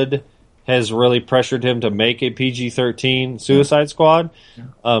Hollywood has really pressured him to make a PG-13 Suicide Squad,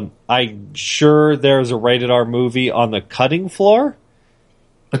 I'm sure there's a rated R movie on the cutting floor.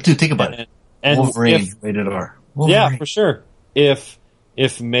 But dude, think about it. And Wolverine, rated R. Wolverine. Yeah, for sure. If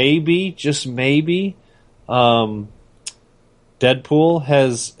maybe, just maybe, Deadpool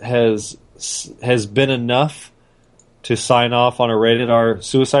has been enough to sign off on a rated R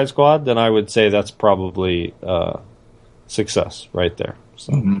Suicide Squad, then I would say that's probably success right there.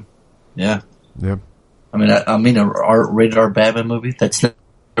 So. Mm-hmm. Yeah. Yep. I mean, a rated R Batman movie that's never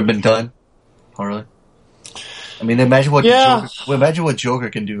been done. Harley. I mean, imagine what Joker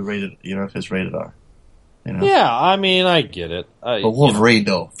can do rated. If it's rated R. Yeah, I mean, I get it. But Wolverine,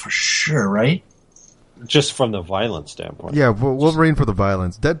 though, for sure, right? Just from the violence standpoint. Yeah, Wolverine for the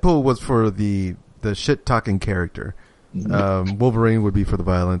violence. Deadpool was for the shit-talking character. Mm-hmm. Wolverine would be for the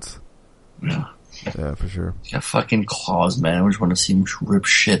violence. Yeah. Yeah, for sure. He's got fucking claws, man. I just want to see him rip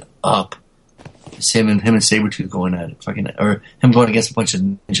shit up. It's him and Sabretooth going at it. Or him going against a bunch of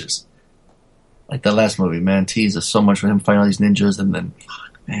ninjas. Like that last movie, man. Teased us so much for him fighting all these ninjas, and then,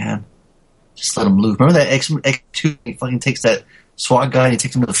 man, just let him loose. Remember that X2? He fucking takes that SWAT guy and he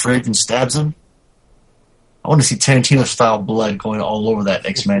takes him to the fridge and stabs him. I want to see Tarantino-style blood going all over that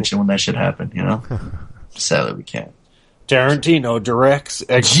X-Mansion when that shit happened, Sadly, we can't. Tarantino directs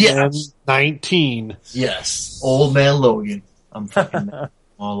X-Men 19. Yes. Old Man Logan. I'm fucking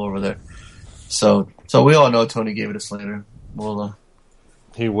all over there. So we all know Tony gave it a Slater.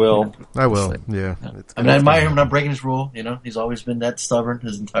 He will. I will. Yeah. I admire him not breaking his rule. He's always been that stubborn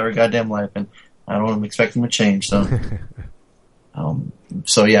his entire goddamn life, and I don't expect him to change. So, okay.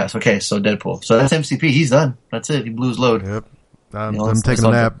 So Deadpool. So that's MCP. He's done. That's it. He blew his load. Yep. I'm taking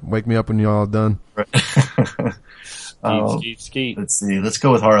a nap. Wake me up when you're all done. Skeet. Let's see. Let's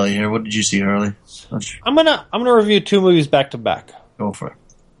go with Harley here. What did you see, Harley? I'm gonna review two movies back to back. Go for it.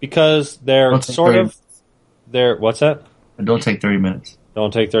 Because they're what's that? And don't take 30 minutes.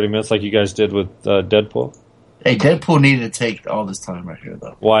 Don't take 30 minutes like you guys did with Deadpool. Hey, Deadpool needed to take all this time right here,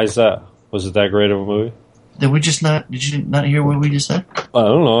 though. Why is that? Was it that great of a movie? Did you not hear what we just said? I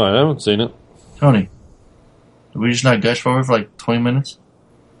don't know. I haven't seen it. Tony, did we just not gush forward for like 20 minutes?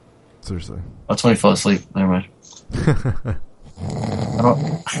 Seriously. Oh, Tony fell asleep. Never mind.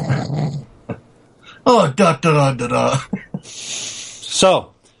 Oh, da.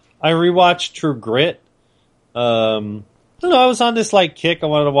 So, I rewatched True Grit. I don't know, I was on this kick. I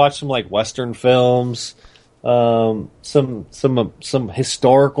wanted to watch some Western films, some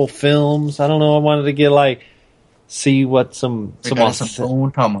historical films. I don't know. I wanted to get see what some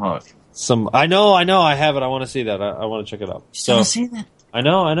Bone Tomahawk. I know. I have it. I want to see that. I want to check it out. You want to see that? I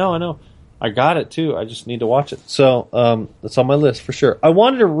know. I got it too. I just need to watch it. So that's on my list for sure. I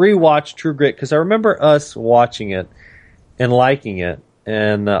wanted to rewatch True Grit because I remember us watching it and liking it.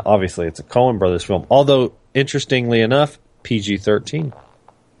 And obviously, it's a Coen Brothers film. Although, interestingly enough, PG-13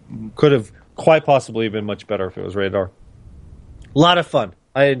 could have quite possibly been much better if it was rated R. A lot of fun.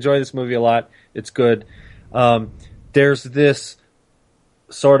 I enjoy this movie a lot. It's good. There's this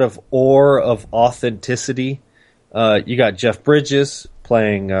sort of aura of authenticity. You got Jeff Bridges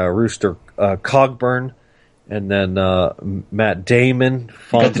playing Rooster Cogburn, and then Matt Damon,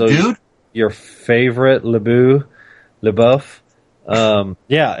 Fonzo, your favorite LeBeouf.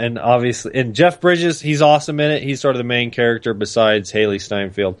 And obviously, and Jeff Bridges, he's awesome in it. He's sort of the main character besides Haley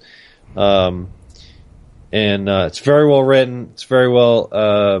Steinfeld. And it's very well written. It's very well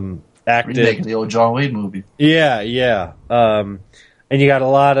acted. Remake the old John Wayne movie. Yeah. And you got a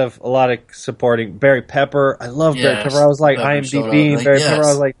lot of supporting Barry Pepper. I love Barry Pepper. I was IMDb Barry Pepper. I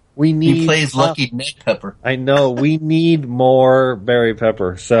was like, he plays Lucky Ned Pepper. I know we need more Barry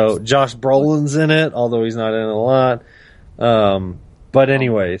Pepper. So Josh Brolin's in it, although he's not in it a lot. But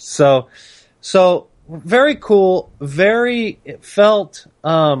anyway, so very cool. It felt.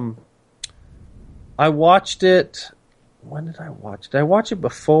 I watched it. When did I watch it? Did I watch it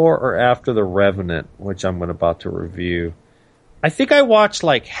before or after The Revenant, which I'm about to review? I think I watched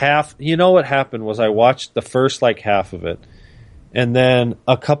half. You know what happened was I watched the first half of it, and then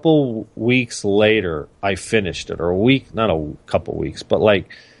a couple weeks later I finished it, or a week, not a couple weeks, but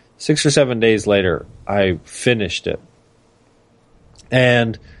 6 or 7 days later I finished it.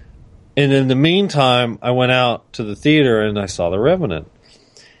 And in the meantime, I went out to the theater and I saw The Revenant.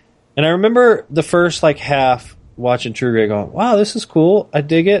 And I remember the first half watching True Grit going, wow, this is cool. I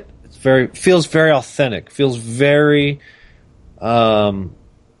dig it. Feels very authentic. Feels very, the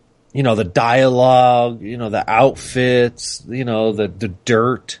dialogue, the outfits, the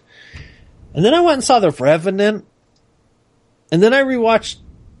dirt. And then I went and saw The Revenant. And then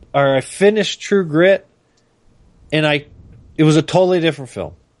I finished True Grit. And it was a totally different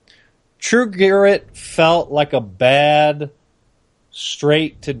film. True Grit felt like a bad,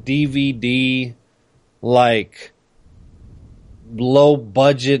 straight to DVD, like low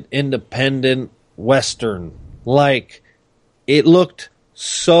budget independent Western. Like it looked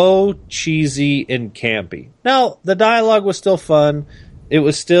so cheesy and campy. Now the dialogue was still fun. It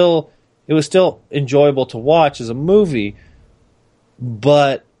was still enjoyable to watch as a movie,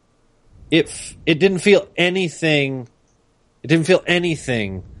 but it didn't feel anything. It didn't feel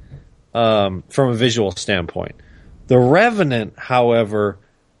anything from a visual standpoint. The Revenant, however,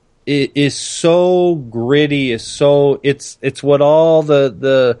 is so gritty. It's what all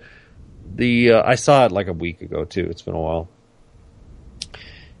the I saw it like a week ago too. It's been a while.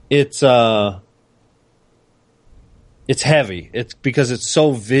 It's heavy. It's because it's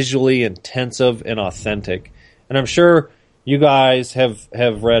so visually intensive and authentic. And I'm sure you guys have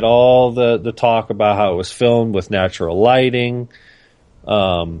read all the talk about how it was filmed with natural lighting.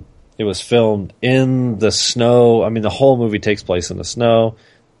 It was filmed in the snow. I mean, the whole movie takes place in the snow.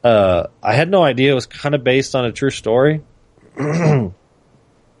 I had no idea it was kind of based on a true story.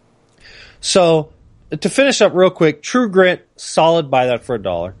 So, to finish up real quick, True Grit, solid, buy that for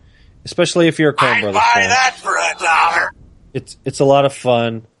 $1. Especially if you're a Coen Brothers fan. Buy that for $1. It's a lot of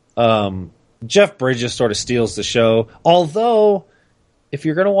fun. Jeff Bridges sort of steals the show. Although, if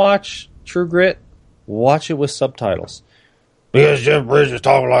you're going to watch True Grit, watch it with subtitles. Because Jeff Bridges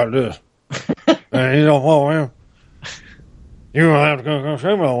talking like this. And you don't want him. You're going to have to come see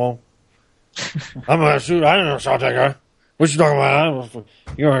me alone. I'm going to shoot. I didn't know shot that guy. What you talking about?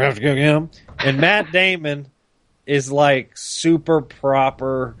 You're going to have to kill him. And Matt Damon is like super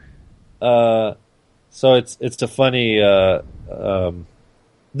proper. So it's a funny. The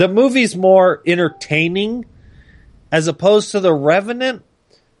movie's more entertaining as opposed to The Revenant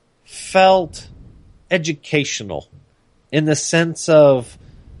felt educational in the sense of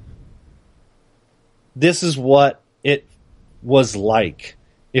this is what it was like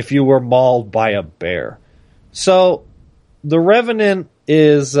if you were mauled by a bear. So The Revenant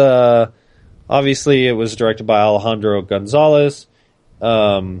is obviously it was directed by Alejandro Gonzalez.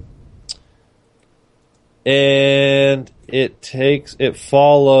 And it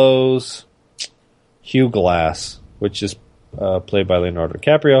follows Hugh Glass, which is played by Leonardo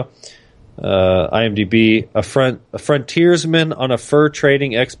DiCaprio. IMDb, a frontiersman on a fur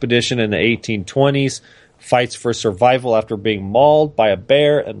trading expedition in the 1820s fights for survival after being mauled by a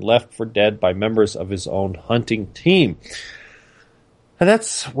bear and left for dead by members of his own hunting team. And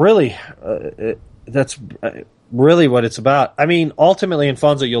that's really what it's about. I mean, ultimately,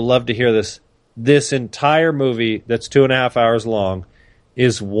 Alfonso, you'll love to hear this. This entire movie that's 2.5 hours long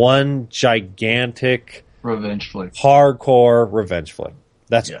is one gigantic revenge flick, hardcore revenge flick.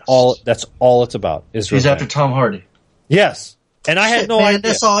 That's all it's about. Is he's revenge. after Tom Hardy? Yes, and I had no idea.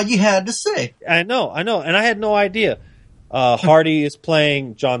 That's all you had to say. I know, and I had no idea. Hardy is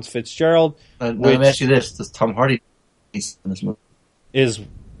playing John Fitzgerald. Let me ask you this: does Tom Hardy in this movie? Is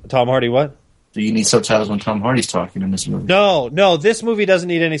Tom Hardy what? Do you need subtitles when Tom Hardy's talking in this movie? No. This movie doesn't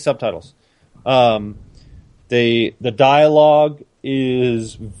need any subtitles. The dialogue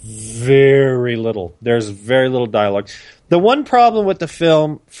is very little. There's very little dialogue. The one problem with the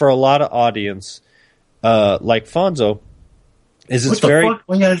film for a lot of audience, like Fonzo, is it's very. Fuck?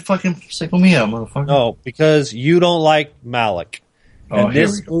 Why you gotta fucking sickle me out, motherfucker? No, because you don't like Malik. And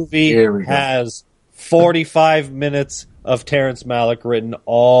this movie has 45 minutes of Terrence Malick written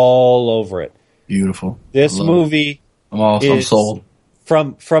all over it. Beautiful. This movie, I'm sold.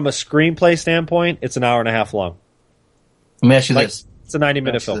 From a screenplay standpoint, it's an hour and a half long. Let me ask you this. It's a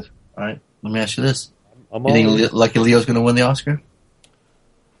 90-minute film. All right. Let me ask you this. You think Lucky Leo's going to win the Oscar?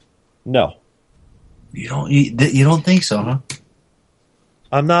 No. You don't think so, huh?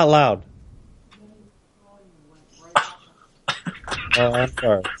 I'm not loud. I'm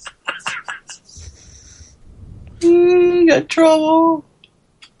sorry. You got trouble.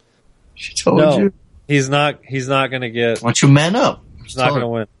 She told you. He's not going to get. Why don't you man up? He's not going to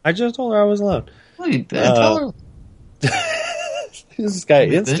win. I just told her I was loud. Well, you tell her. This guy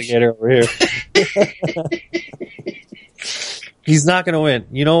instigator over here. He's not going to win.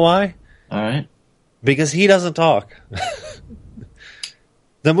 You know why? All right. Because he doesn't talk.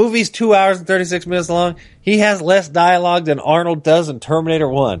 The movie's 2 hours and 36 minutes long. He has less dialogue than Arnold does in Terminator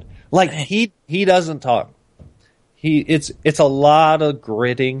 1. Like, he doesn't talk. It's a lot of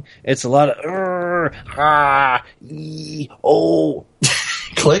gritting. It's a lot of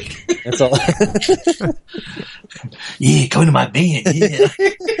click. It's a yeah, come to my band. Yeah,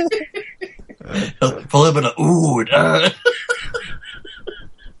 a little bit of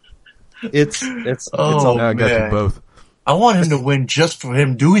It's Oh, I got you man. both. I want him to win just for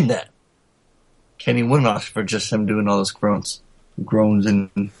him doing that. Can he win an Oscar for just him doing all those groans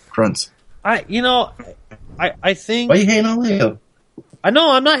and grunts? I think Why are you hating on Leo? I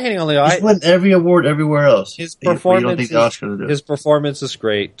know I'm not hating on Leo. He's won every award everywhere else. His But you performance don't think the Oscar will do it. his performance is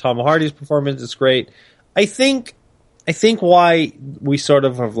great. Tom Hardy's performance is great. I think why we sort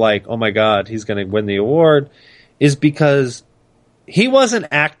of have like, oh my God, he's going to win the award, is because he wasn't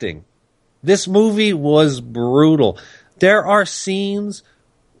acting. This movie was brutal. There are scenes,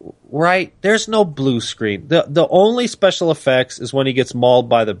 right? There's no blue screen. The only special effects is when he gets mauled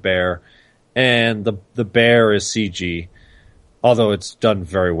by the bear, and the bear is CG. Although it's done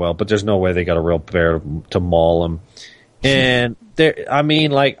very well, but there's no way they got a real bear to maul him. And there, I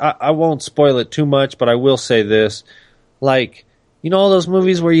mean, like, I won't spoil it too much, but I will say this. Like, you know all those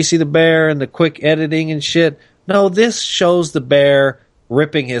movies where you see the bear and the quick editing and shit? No, this shows the bear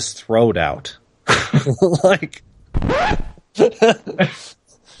ripping his throat out. Like,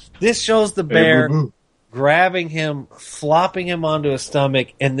 this shows the bear grabbing him, flopping him onto his stomach,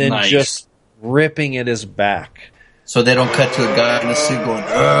 and then just ripping at his back. So they don't cut to a guy in a suit going,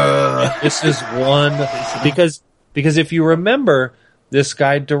 This is one because if you remember, this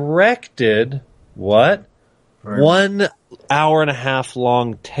guy directed what? Birdman. 1 hour and a half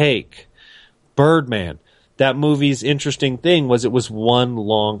long take. Birdman. That movie's interesting thing was it was one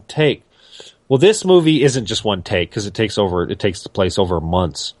long take. Well, this movie isn't just one take because it takes place over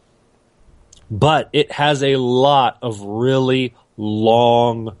months. But it has a lot of really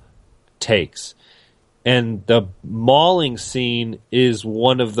long takes. And the mauling scene is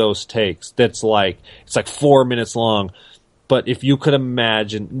one of those takes that's like, it's like 4 minutes long. But if you could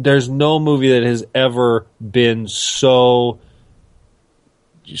imagine, there's no movie that has ever been so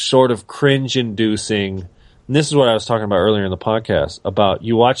sort of cringe-inducing. And this is what I was talking about earlier in the podcast, about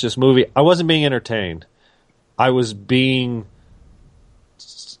you watch this movie. I wasn't being entertained. I was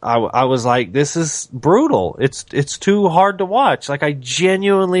like, this is brutal. It's too hard to watch. Like, I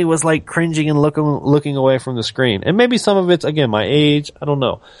genuinely was like cringing and looking away from the screen. And maybe some of it's, again, my age. I don't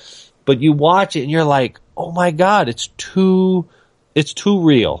know. But you watch it and you're like, oh my God, it's too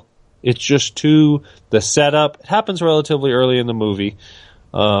real. It's just too, the setup, it happens relatively early in the movie.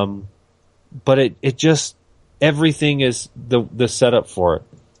 But it just, everything is the setup for it.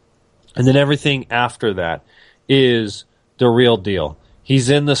 And then everything after that is the real deal. He's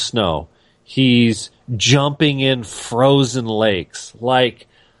in the snow. He's jumping in frozen lakes. Like,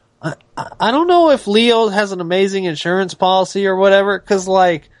 I don't know if Leo has an amazing insurance policy or whatever, because,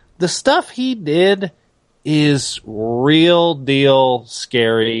 like, the stuff he did is real deal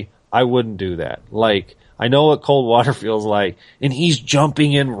scary. I wouldn't do that. Like, I know what cold water feels like, and he's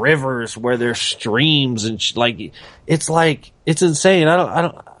jumping in rivers where there's streams and it's insane.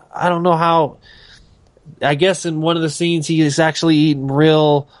 I don't know how. I guess in one of the scenes he is actually eating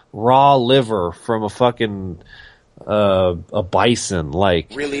real raw liver from a fucking a bison.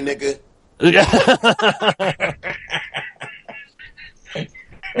 Like, Really, nigga?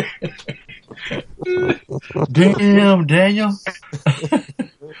 damn, Daniel.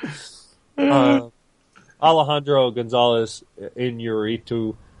 Alejandro Gonzalez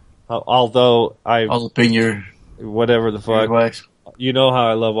Iñárritu, although whatever the fuck. Wax. You know how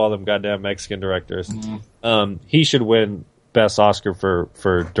I love all them goddamn Mexican directors. Mm-hmm. He should win Best Oscar for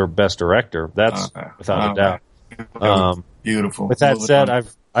Best Director. That's without a doubt. Beautiful. With that said,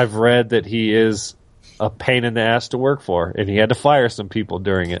 I've read that he is a pain in the ass to work for, and he had to fire some people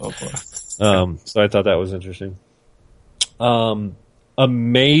during it. So I thought that was interesting.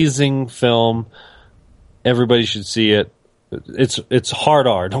 Amazing film. Everybody should see it. It's hard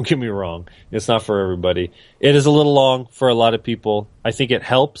R, don't get me wrong. It's not for everybody. It is a little long for a lot of people. I think it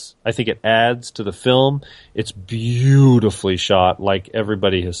helps. I think it adds to the film. It's beautifully shot, like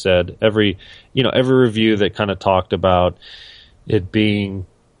everybody has said. Every review that kind of talked about it being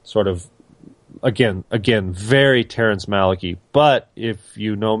sort of, again, very Terrence Malick-y. But if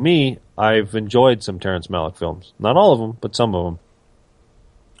you know me, I've enjoyed some Terrence Malick films. Not all of them, but some of them.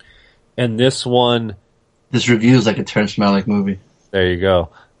 And this one... This review is like a Terrence Malick movie. There you go.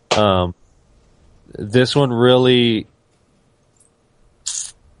 This one really,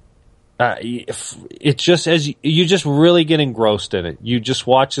 it's just you just really get engrossed in it. You just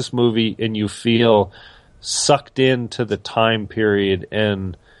watch this movie and you feel sucked into the time period,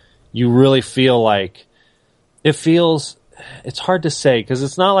 and you really feel like it feels. It's hard to say because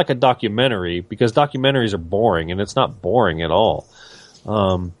it's not like a documentary, because documentaries are boring, and it's not boring at all.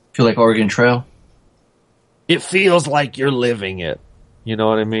 Feel like Oregon Trail? It feels like you're living it. You know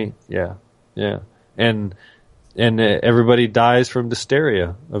what I mean? Yeah. And everybody dies from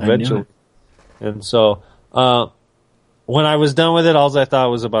dysteria eventually. And so when I was done with it, all I thought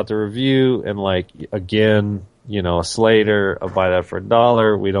was about the review and like, again, you know, a Slater, I'll buy that for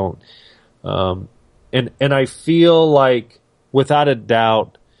 $1. We don't and I feel like without a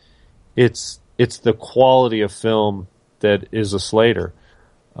doubt it's the quality of film that is a Slater.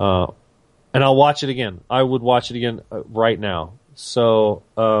 And I'll watch it again. I would watch it again right now. So,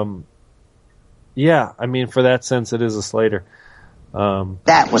 yeah, I mean, for that sense, it is a Slater.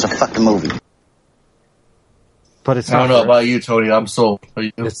 That was a fucking movie. But it's I don't know about you, Tony. I'm sold. Are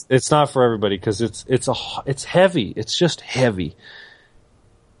you? It's not for everybody because it's heavy. It's just heavy.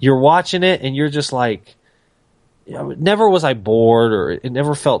 You're watching it and you're just like, you know, never was I bored, or it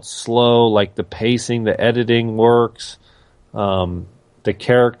never felt slow. Like the pacing, the editing works. The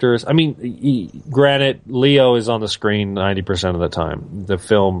characters. I mean, granted, Leo is on the screen 90% of the time. The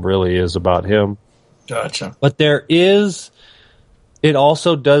film really is about him. Gotcha. But it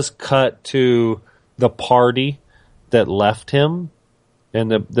also does cut to the party that left him,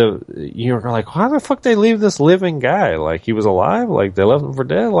 and you're like, how the fuck they leave this living guy? Like, he was alive? Like, they left him for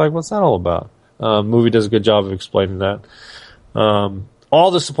dead? Like, what's that all about? Movie does a good job of explaining that. All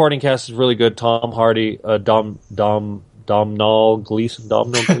the supporting cast is really good. Tom Hardy, Domhnall Gleeson.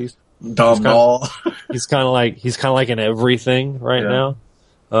 Domhnall. He's kind of like in everything right now.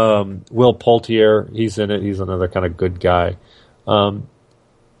 Will Poultier, he's in it. He's another kind of good guy.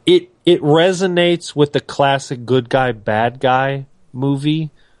 It resonates with the classic good guy, bad guy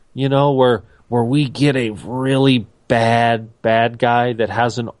movie, you know, where we get a really bad guy that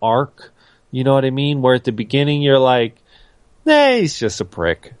has an arc. You know what I mean? Where at the beginning you're like, nah, he's just a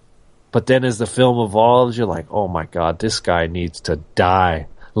prick. But then as the film evolves, you're like, oh my God, this guy needs to die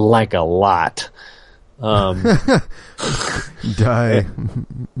like a lot. Die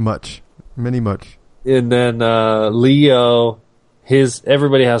much. And then Leo,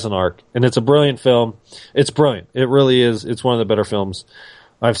 everybody has an arc. And it's a brilliant film. It's brilliant. It really is. It's one of the better films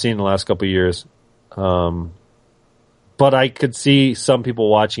I've seen in the last couple of years. But I could see some people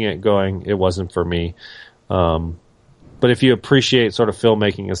watching it going, it wasn't for me. But if you appreciate sort of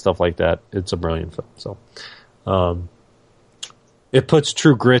filmmaking and stuff like that, it's a brilliant film. So, it puts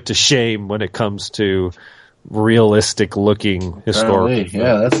True Grit to shame when it comes to realistic looking historical.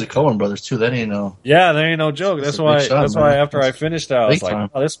 Yeah, that's the Coen brothers too. That ain't no. Yeah, that ain't no joke. That's why. That's why after I finished that, I was like, time.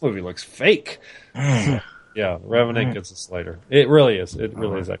 "Oh, this movie looks fake." Yeah, Revenant gets a Slater. It really is. It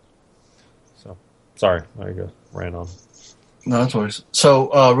really is. So, sorry, I ran on. No, that's worse.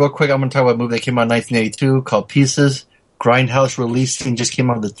 So, real quick, I'm going to talk about a movie that came out in 1982 called Pieces. Grindhouse releasing, just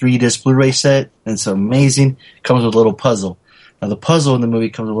came out with the 3-disc Blu-ray set, and it's amazing. It comes with a little puzzle. Now, the puzzle in the movie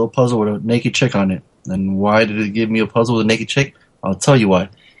comes with a little puzzle with a naked chick on it. And why did it give me a puzzle with a naked chick? I'll tell you why.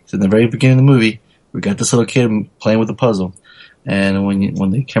 So, in the very beginning of the movie, we got this little kid playing with the puzzle. And when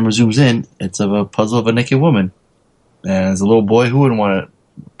the camera zooms in, it's a puzzle of a naked woman. And as a little boy, who wouldn't want a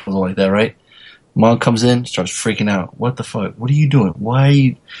puzzle like that, right? Mom comes in, starts freaking out. What the fuck? What are you doing?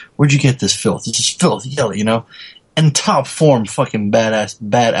 Where'd you get this filth? It's just filth. Yell it, you know? And top form fucking bad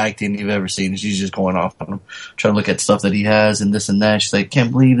acting you've ever seen. She's just going off on him, trying to look at stuff that he has and this and that. She's like,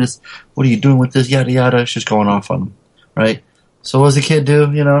 can't believe this. What are you doing with this? Yada yada. She's going off on him, right? So what does the kid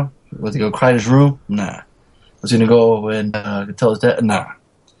do, you know? Was he go cry in his room? Nah. Was he gonna go and tell his dad? Nah.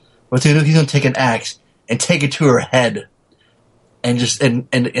 What's he gonna do? He's gonna take an axe and take it to her head and just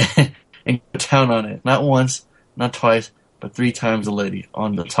and go down on it. Not once, not twice, but 3 times a lady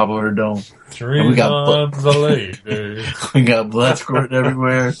on the top of her dome. 3 times a lady. We got blood squirting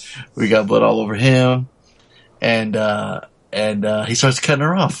everywhere. We got blood all over him. And he starts cutting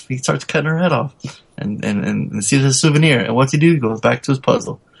her off. He starts cutting her head off. And sees a souvenir. And what's he do? He goes back to his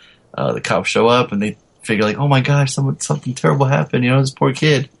puzzle. The cops show up and they figure like, oh my gosh, something terrible happened. You know, this poor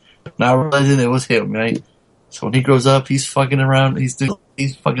kid. Not realizing it was him, right? So when he grows up, he's fucking around. He's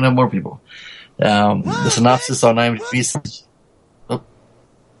fucking up more people. The synopsis on IMDb. Oh,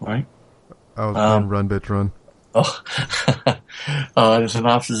 right. Run, bitch, run. The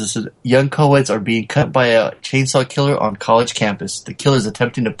synopsis is: young co-eds are being cut by a chainsaw killer on college campus. The killer is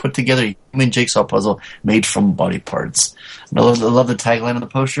attempting to put together a human jigsaw puzzle made from body parts. And I love the tagline on the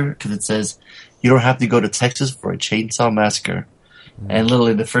poster because it says, "You don't have to go to Texas for a chainsaw massacre." And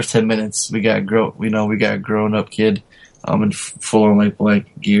literally the first 10 minutes, we got a grown up kid, in full on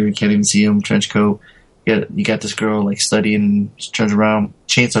like gear. You can't even see him, trench coat. You got this girl like studying, and she turns around,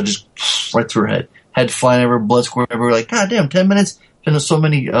 chainsaw just right through her head. head flying everywhere, blood squirt everywhere. Like, God damn, 10 minutes? Been so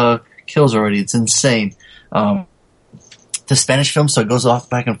many kills already. It's insane. The Spanish film, so it goes off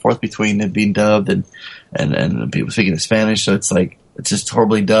back and forth between it being dubbed and people speaking Spanish. So it's like it's just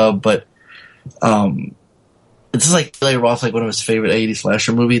horribly dubbed, but it's just like Eli Roth, like one of his favorite 80s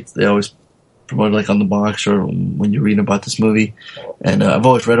slasher movies. They always promote it like on the box or when you're reading about this movie. And I've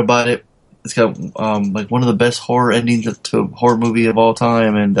always read about it. It's got like one of the best horror endings to a horror movie of all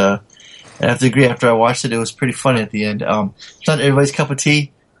time. And I have to agree, after I watched it, it was pretty funny at the end. It's not everybody's cup of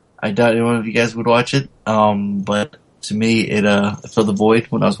tea. I doubt any one of you guys would watch it. But to me, it filled the void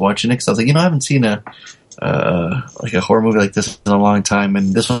when I was watching it. Because I was like, I haven't seen a horror movie like this in a long time.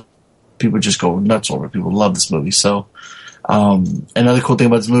 And this one, people just go nuts over it. People love this movie. So another cool thing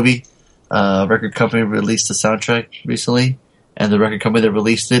about this movie, record company released the soundtrack recently. And the record company that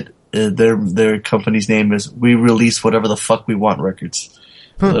released it, their company's name is We Release Whatever the Fuck We Want Records.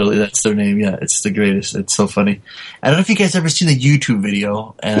 Literally, that's their name. Yeah, it's the greatest. It's so funny. I don't know if you guys ever seen the YouTube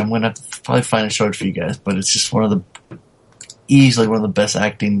video, and I'm going to have to probably find a short for you guys, but it's just easily one of the best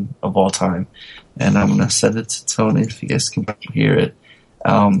acting of all time. And I'm going to send it to Tony if you guys can hear it.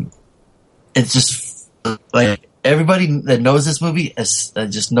 It's just like everybody that knows this movie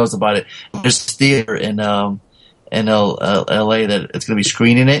just knows about it. There's a theater in LA that it's going to be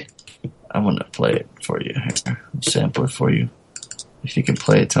screening it. I'm going to play it for you. Sample it for you. If you can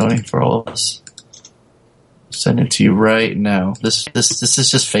play it, Tony, for all of us. Send it to you right now. This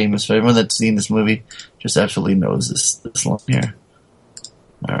is just famous. For everyone that's seen this movie, just absolutely knows this line here.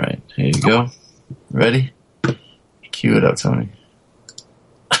 All right, here you go. Ready? Cue it up, Tony.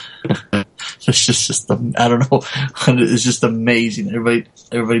 It's just I don't know. It's just amazing.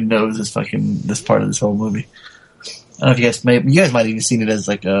 Everybody knows this part of this whole movie. I don't know if you guys might have even seen it as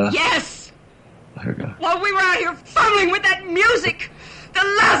like a... Yes! Here we go. While we were out here fumbling with that music, the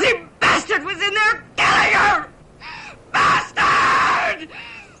lousy bastard was in there killing her! Bastard!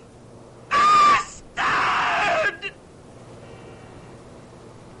 Bastard!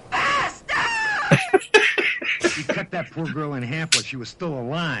 Bastard! He cut that poor girl in half while she was still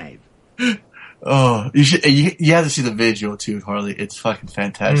alive. Oh, you have to see the visual too, Harley. It's fucking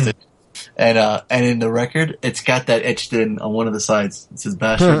fantastic. And in the record, it's got that etched in on one of the sides. It says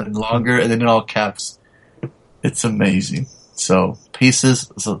Bastard and longer, and then in all caps. It's amazing. So,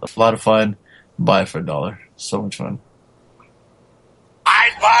 Pieces, it's a lot of fun. Buy it for $1. So much fun.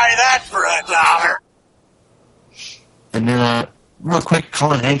 I'd buy that for $1. And then, real quick,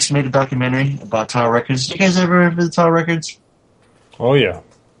 Colin Hanks made a documentary about Tower Records. Did you guys ever visit Tower Records? Oh, yeah.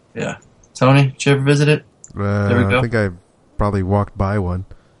 Yeah. Tony, did you ever visit it? There we go. I think I probably walked by one.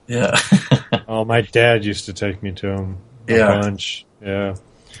 Yeah. Oh, my dad used to take me to him a bunch. Yeah.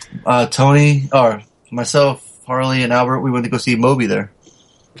 Tony, or myself, Harley, and Albert, we went to go see Moby there.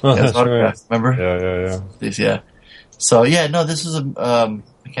 Oh, that's right. Remember? Yeah. Yeah. So, yeah, no, this is I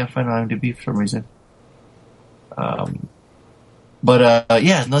can't find it on IMDb for some reason.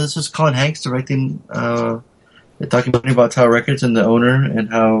 This was Colin Hanks directing a documentary about Tower Records and the owner and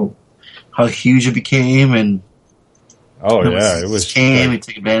how huge it became and it was came and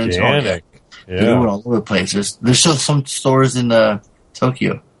took advantage of it. Yeah. They went all over the place. There's still some stores in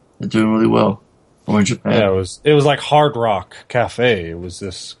Tokyo that are doing really well. Or in Japan. Yeah, it was like Hard Rock Cafe. It was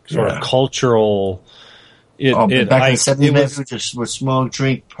this sort of cultural. Back in the 70s, we just would smoke,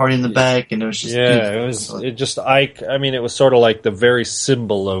 drink, party in the back, and it was just it was sort of like the very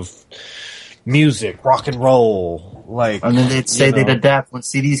symbol of music, rock and roll. Like, and then they'd say they'd adapt when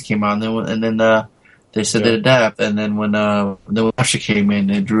CDs came out, and then they said they'd adapt, and then when Usher came in,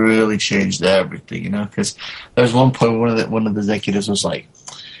 it really changed everything, because there was one point one of the executives was like,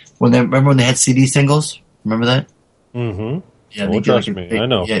 remember when they had CD singles? Remember that? Mm-hmm. Yeah, trust me. I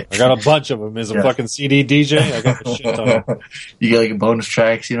know. Yeah. I got a bunch of them. As a fucking CD DJ, I got the shit ton. You get like bonus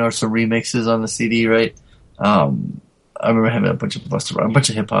tracks, or some remixes on the CD, right? I remember having a bunch of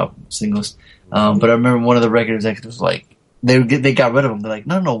hip hop singles. But I remember one of the record executives was like, they got rid of them. They're like,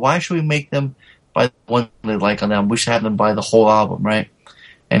 no, why should we make them buy the one they like on them? We should have them buy the whole album, right?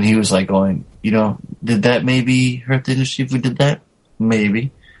 And he was like going, did that maybe hurt the industry if we did that?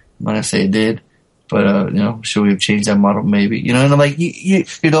 Maybe. I'm not gonna say it did. But, should we have changed that model? Maybe. And I'm like, you're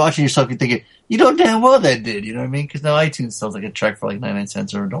watching yourself, you're thinking, you know damn well that did, you know what I mean? Because now iTunes sells like a track for like 99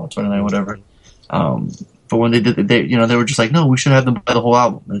 cents or $1.29, whatever. But when they did it, they were just like, no, we should have them buy the whole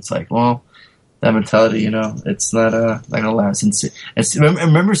album. And it's like, well, that mentality, it's not gonna last. And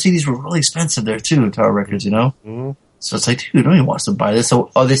remember CDs were really expensive there too, Tower Records, Mm-hmm. So it's like, dude, nobody wants to buy this.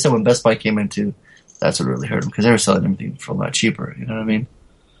 So, they said when Best Buy came in too, that's what really hurt them because they were selling everything for a lot cheaper, you know what I mean?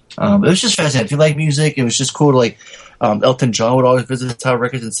 It was just fascinating. If you like music, it was just cool to like. Elton John would always visit Tower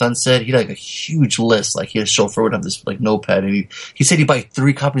Records in Sunset. He had like a huge list. Like his chauffeur would have this like notepad, and he said he'd buy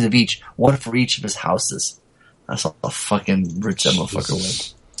 3 copies of each, one for each of his houses. That's how fucking rich that motherfucker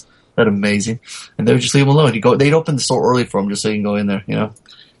was. That amazing. And they would just leave him alone. They'd open the store early for him just so you can go in there, you know.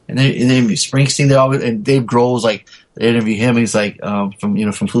 And then Springsteen, they always, and Dave Grohl was like, they interview him. He's like, from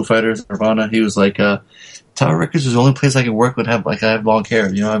Foo Fighters, Nirvana. He was like, Tower Records was the only place I could work with. I have long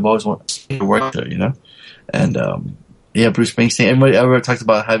hair, you know. I've always wanted to work there, you know. And yeah, Bruce Springsteen. Everybody talks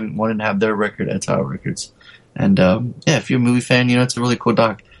about wanting to have their record at Tower Records. And yeah, if you're a movie fan, you know it's a really cool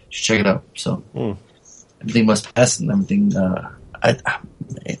doc. You should check it out. So Everything Must Pass and everything. I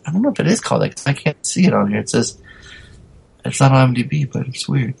don't know if it is called that. I can't see it on here. It says it's not on IMDb, but it's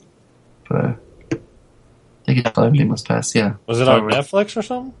weird. But I think it's Everything Must Pass. Yeah. Was it on Netflix or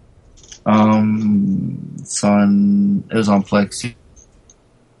something? It was on Plex.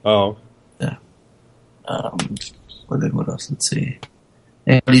 Oh. Yeah. What else? Let's see.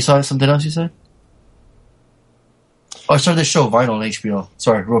 Hey, you saw something else you said? Oh, I started this show, Vinyl, on HBO.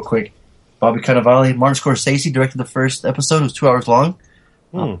 Sorry, real quick. Bobby Cannavale, Martin Scorsese directed the first episode. It was 2 hours long.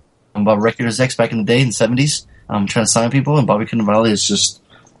 About record execs back in the day, in the 70s. Trying to sign people, and Bobby Cannavale is just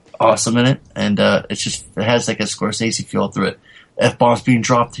awesome in it. And it has like a Scorsese feel through it. F-bombs being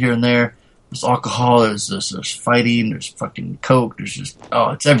dropped here and there. There's alcohol, there's fighting, there's fucking coke, there's just,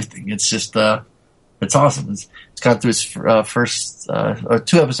 it's everything. It's just, it's awesome. It's gone through its first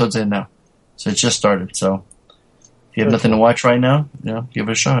 2 episodes in now, so it just started. So if you have nothing to watch right now, you know, give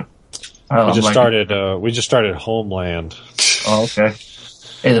it a shot. We just started Homeland. Oh, okay.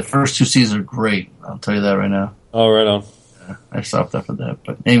 Hey, the first 2 seasons are great. I'll tell you that right now. Oh, right on. Yeah, I stopped after that,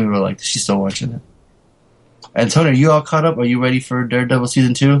 but Amy really liked it. She's still watching it. Antonio, are you all caught up? Are you ready for Daredevil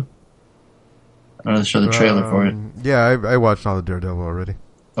season 2? I'm going to show the trailer for it. Yeah, I watched all the Daredevil already.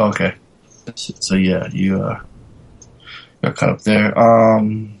 Okay. So yeah, you're caught up there.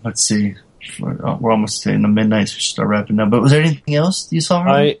 Let's see. We're almost in the midnight, so we should start wrapping up. But was there anything else you saw?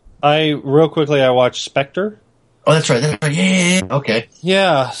 I real quickly, I watched Spectre. Oh, that's right. Yeah. Okay.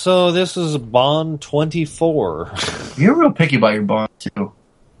 Yeah. So this is Bond 24. You're real picky about your Bond too.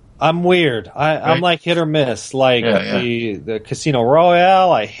 I'm weird. I'm like hit or miss. Like the Casino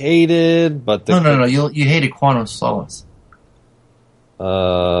Royale, I hated, but no. You hated Quantum of Solace.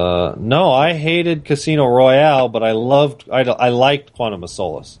 No, I hated Casino Royale, but I liked Quantum of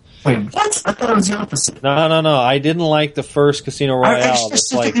Solace. Wait, what? I thought it was the opposite. No. I didn't like the first Casino Royale. I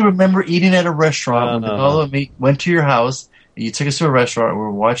specifically remember eating at a restaurant. All of me went to your house. And you took us to a restaurant. And we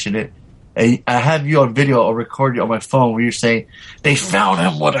were watching it. And I have you on video or recorded on my phone where you're saying they found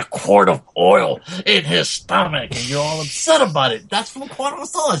him with a quart of oil in his stomach, and you're all upset about it. That's from Quantum of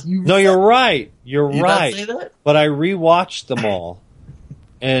Solace. You're right. You're right. Not say that? But I rewatched them all,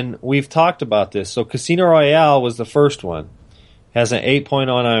 and we've talked about this. So Casino Royale was the first one. Has an 8.0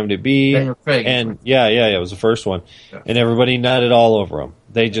 on IMDb. Daniel Craig. And yeah, it was the first one. Yeah. And everybody nutted all over him.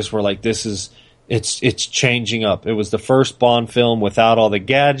 They just were like, it's changing up. It was the first Bond film without all the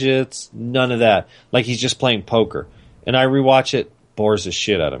gadgets, none of that. Like he's just playing poker. And I rewatch it, bores the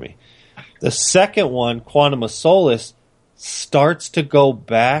shit out of me. The second one, Quantum of Solace, starts to go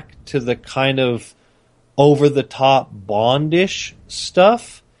back to the kind of over-the-top Bondish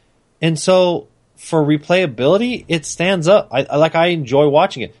stuff. And so for replayability, it stands up. I enjoy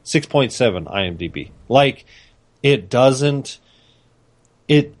watching it. 6.7 IMDb. Like, it doesn't...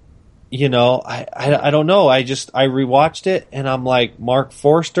 I don't know. I rewatched it, and I'm like, Mark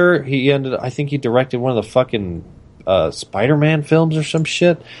Forster, I think he directed one of the fucking Spider-Man films or some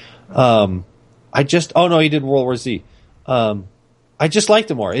shit. He did World War Z. I just liked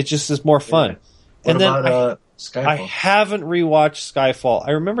it more. It just is more fun. Yeah. What about Skyfall? I haven't rewatched Skyfall.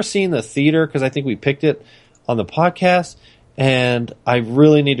 I remember seeing the theater because I think we picked it on the podcast, and I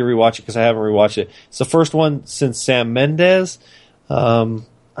really need to rewatch it because I haven't rewatched it. It's the first one since Sam Mendes.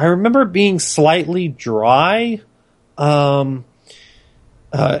 I remember it being slightly dry. It had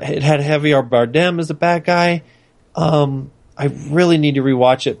Javier Bardem as the bad guy. I really need to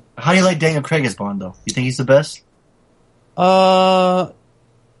rewatch it. How do you like Daniel Craig as Bond, though? You think he's the best? No.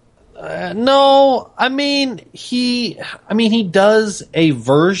 I mean, he does a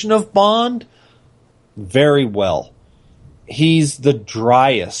version of Bond very well. He's the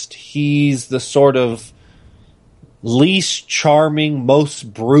driest. He's the sort of least charming,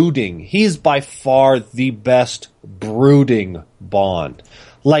 most brooding. He's by far the best brooding Bond.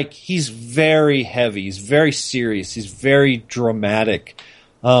 Like, he's very heavy. He's very serious. He's very dramatic.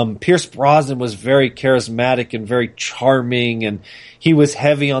 Pierce Brosnan was very charismatic and very charming, and he was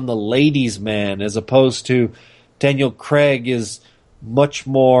heavy on the ladies' man, as opposed to Daniel Craig is much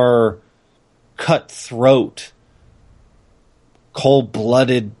more cutthroat,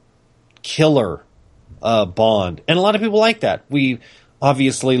 cold-blooded killer Bond. And a lot of people like that. We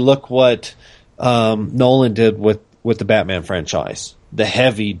obviously look what Nolan did with the Batman franchise. The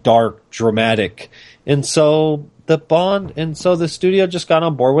heavy, dark, dramatic. And so the studio just got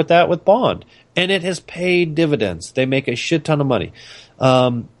on board with that with Bond. And it has paid dividends. They make a shit ton of money.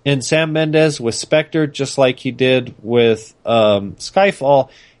 And Sam Mendes with Spectre, just like he did with Skyfall,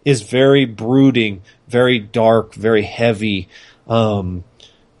 is very brooding, very dark, very heavy.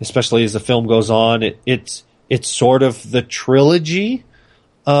 Especially as the film goes on, it's sort of the trilogy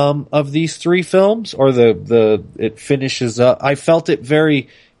of these three films, or it finishes up. I felt it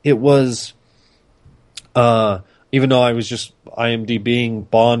was even though I was just IMDbing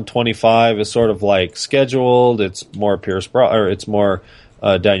Bond 25 is sort of like scheduled. It's more it's more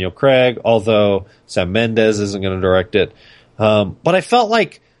Daniel Craig, although Sam Mendes isn't going to direct it. But I felt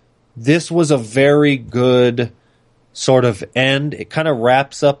like this was a very good sort of end. It kind of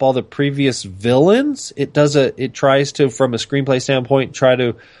wraps up all the previous villains. It tries to, from a screenplay standpoint, try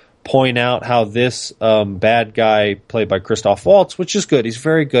to point out how this bad guy played by Christoph Waltz, which is good. He's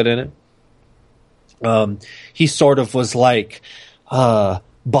very good in it. He sort of was like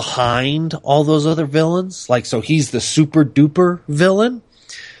behind all those other villains. Like, so he's the super duper villain.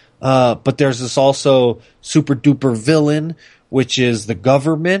 But there's this also super duper villain, which is the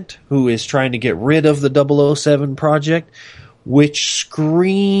government, who is trying to get rid of the 007 project, which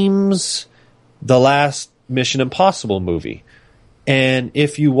screams the last Mission Impossible movie. And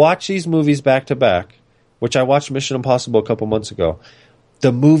if you watch these movies back to back, which I watched Mission Impossible a couple months ago,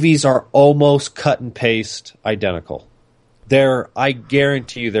 the movies are almost cut and paste identical. I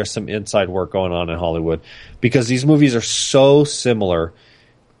guarantee you there's some inside work going on in Hollywood, because these movies are so similar.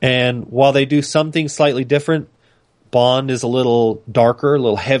 And while they do something slightly different, Bond is a little darker, a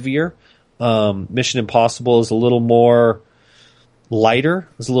little heavier. Mission Impossible is a little more lighter.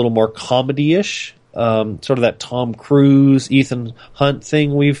 It's a little more comedy-ish. Sort of that Tom Cruise, Ethan Hunt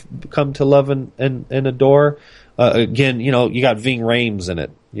thing we've come to love and adore. Again, you got Ving Rhames in it.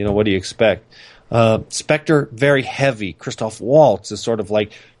 What do you expect? Spectre, very heavy. Christoph Waltz is sort of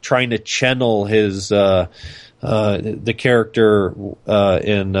like trying to channel his the character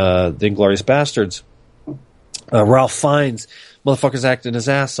in The Inglourious Bastards. Ralph Fiennes, motherfucker's acting his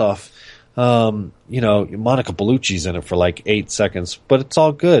ass off. Monica Bellucci's in it for like 8 seconds, but it's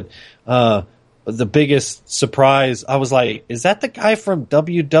all good. The biggest surprise, I was like, is that the guy from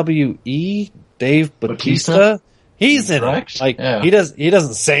WWE, Dave Bautista? He's in it. Like, yeah. He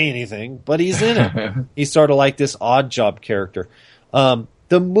doesn't say anything, but he's in it. He's sort of like this odd job character. The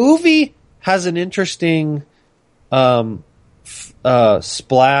movie has an interesting not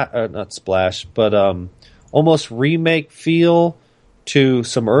splash, but almost remake feel to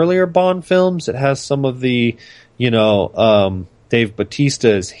some earlier Bond films. It has some of the, Dave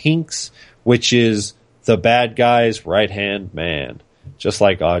Bautista's Hinks, which is the bad guy's right-hand man, just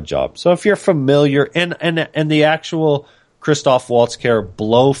like Odd Job. So if you're familiar, and the actual Christoph Waltz character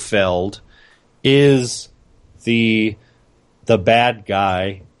Blofeld is the bad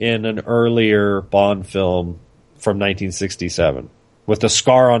guy in an earlier Bond film from 1967 with the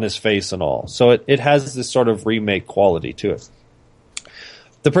scar on his face and all. So it has this sort of remake quality to it.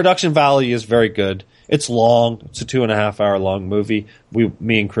 The production value is very good. It's long. It's a 2.5 hour long movie.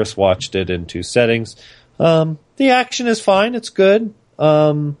 Me and Chris watched it in 2 settings. The action is fine. It's good.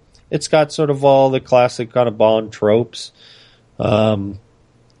 It's got sort of all the classic kind of Bond tropes. So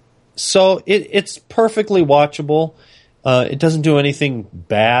it's perfectly watchable. It doesn't do anything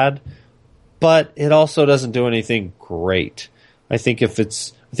bad, but it also doesn't do anything great. I think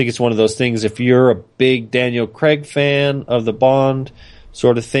it's one of those things. If you're a big Daniel Craig fan of the Bond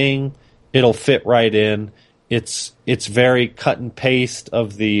sort of thing, it'll fit right in. It's very cut and paste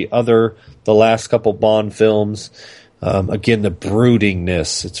of the last couple Bond films. Again, the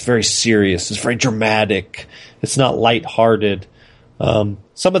broodingness. It's very serious. It's very dramatic. It's not lighthearted. Some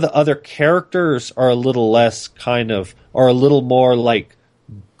of the other characters are a little less are a little more like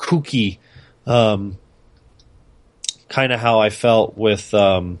kooky. Kind of how I felt with,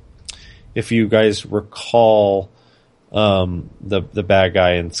 if you guys recall, the bad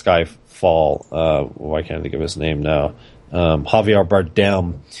guy in Skyfall. Why can't I think of his name now? Javier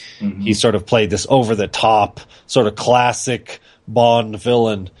Bardem. Mm-hmm. He sort of played this over the top, sort of classic Bond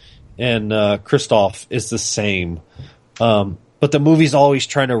villain, and Christoph is the same. But the movie's always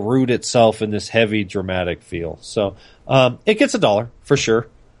trying to root itself in this heavy, dramatic feel. So it gets $1 for sure.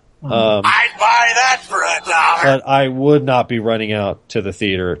 I'd buy that for $1. But I would not be running out to the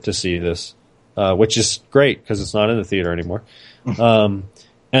theater to see this, which is great because it's not in the theater anymore. And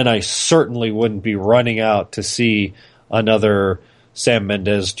I certainly wouldn't be running out to see another Sam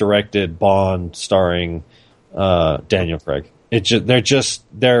Mendes directed Bond starring Daniel Craig. They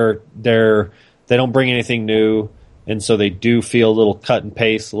don't bring anything new, and so they do feel a little cut and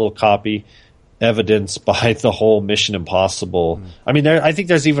paste, a little copy, evidenced by the whole Mission Impossible. I mean, I think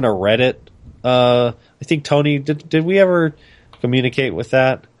there's even a Reddit. I think Tony, did we ever communicate with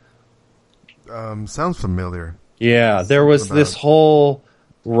that? Sounds familiar. Yeah, there was this whole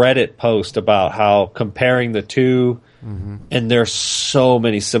Reddit post about how comparing the two, and there's so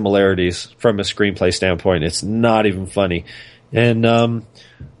many similarities from a screenplay standpoint. It's not even funny. And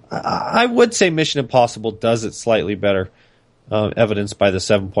I would say Mission Impossible does it slightly better, evidenced by the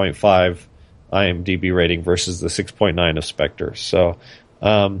 7.5 IMDb rating versus the 6.9 of Spectre. So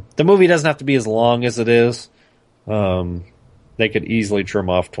the movie doesn't have to be as long as it is. They could easily trim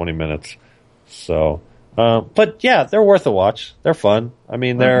off 20 minutes. So, but yeah, they're worth a watch. They're fun. I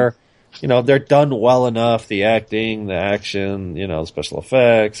mean, they're done well enough. The acting, the action, special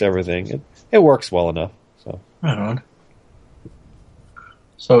effects, everything. It works well enough. So right on.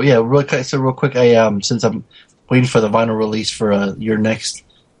 So yeah, real quick. I since I'm waiting for the vinyl release for Your Next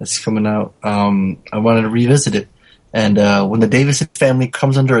that's coming out, I wanted to revisit it. And when the Davison family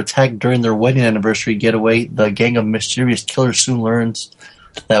comes under attack during their wedding anniversary getaway, the gang of mischievous killers soon learns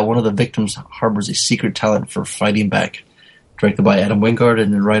that one of the victims harbors a secret talent for fighting back. Directed by Adam Wingard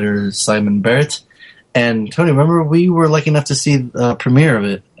and the writer Simon Barrett. And Tony, remember we were lucky enough to see the premiere of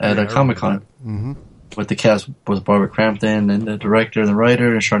it at a Comic-Con. Mm-hmm. With the cast with Barbara Crampton and the director and the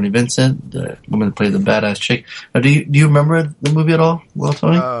writer and Sharni Vincent, the woman that played the badass chick. Now, do you remember the movie at all? Well,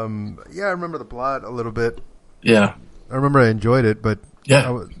 Tony? Yeah, I remember the plot a little bit. Yeah. I remember I enjoyed it, but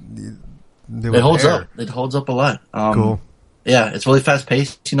yeah, it holds up. It holds up a lot. Cool. Yeah, it's really fast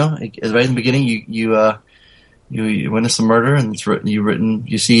paced. Right in the beginning, you witness a murder, and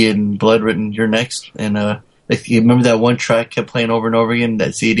you see in blood written "You're next," and you remember that one track kept playing over and over again,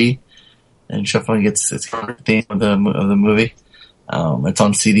 that CD, and Shuffle gets its theme of the movie. It's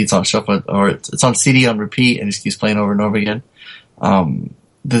on CD, it's on Shuffle, or it's on CD on repeat, and it just keeps playing over and over again.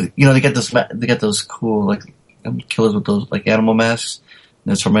 They get those cool killers with those animal masks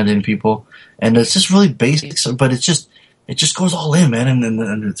that's tormenting people, and it's just really basic, but it just goes all in, man,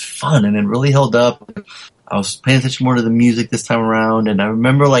 and it's fun, and it really held up. I was paying attention more to the music this time around, and I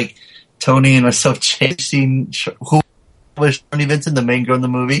remember Tony and myself chasing who was Sharni Vincent, the main girl in the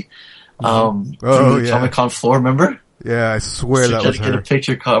movie, through the Comic-Con floor. Remember? Yeah, I swear that was her. Get a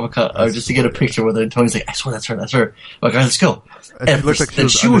picture Comic-Con, or just to get a picture with her. And Tony's like, "I swear that's her. That's her." Like, let's go. And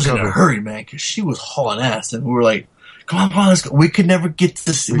she was in a hurry, man, because she was hauling ass, and we were like, "Come on, let's go." We could never get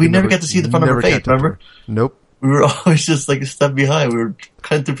to see. We never got to see the front of her face. Remember? Nope. We were always just a step behind. We were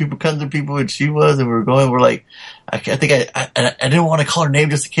cutting through people, and she was, and we were going. We're like, I think I didn't want to call her name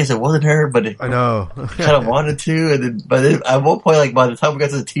just in case it wasn't her, but I know kind of wanted to. And then, at one point, by the time we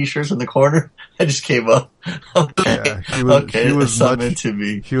got to the t-shirts in the corner, I just came up. Yeah, she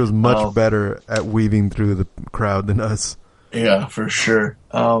was much better at weaving through the crowd than us. Yeah, for sure.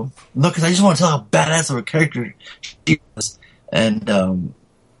 No, because I just want to tell how badass of a character she was, and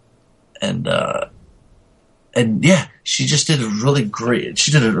yeah, she just did a really great.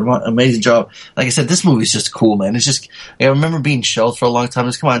 She did an amazing job. Like I said, this movie's just cool, man. It's just I remember being shelved for a long time.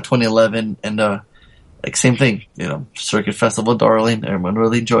 It's come out in 2011, and same thing. Circuit Festival, Darling. Everyone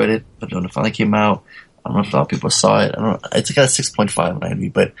really enjoyed it, but when it finally came out, I don't know if a lot of people saw it. It's got a 6.5 on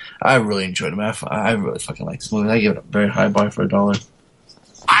IMDb, but I really enjoyed it, man. I really fucking like this movie. I give it a very high buy for $1.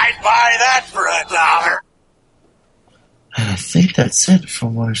 I'd buy that for $1. And I think that's it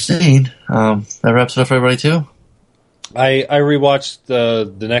from what I've seen. That wraps it up for everybody too. I rewatched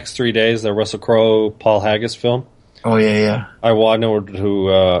the next 3 days, the Russell Crowe Paul Haggis film. Oh yeah. I wanted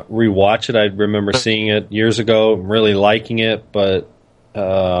to rewatch it. I remember seeing it years ago, really liking it, but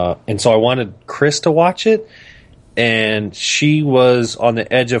and so I wanted Chris to watch it, and she was on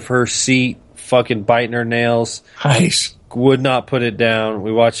the edge of her seat, fucking biting her nails. Nice. Would not put it down.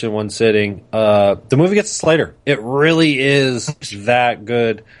 We watched it in one sitting. The movie gets a Slater. It really is that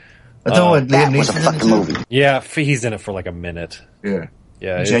good. That was a fucking movie. Yeah, he's in it for a minute. Yeah.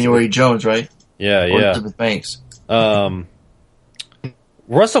 January Jones, right? Yeah. Elizabeth Banks.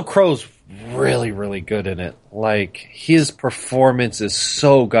 Russell Crowe's really, really good in it. His performance is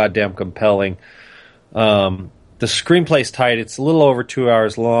so goddamn compelling. The screenplay's tight. It's a little over 2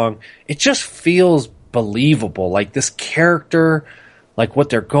 hours long. It just feels believable. This character, what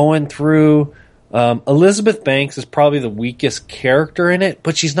they're going through. Elizabeth Banks is probably the weakest character in it,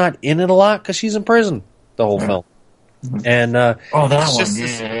 but she's not in it a lot because she's in prison the whole film. And that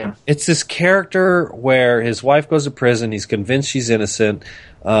one, it's this character where his wife goes to prison. He's convinced she's innocent,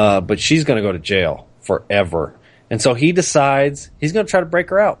 but she's going to go to jail forever. And so he decides he's going to try to break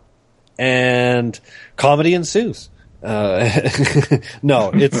her out. And comedy ensues.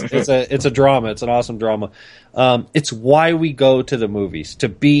 No, it's a drama. It's an awesome drama. It's why we go to the movies, to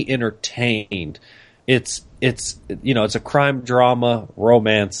be entertained. It's a crime drama,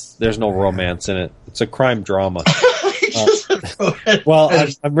 romance. There's no romance in it. It's a crime drama. Well,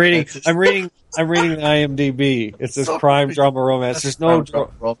 I'm reading IMDb. It says crime drama romance. There's no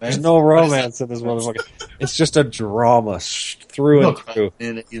romance in this motherfucker. It's just a drama through and through.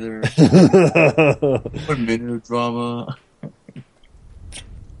 In it either. 1 minute of drama.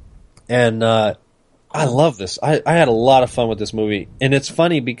 And I love this. I had a lot of fun with this movie, and it's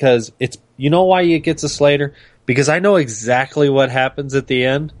funny because you know why it gets a Slater? Because I know exactly what happens at the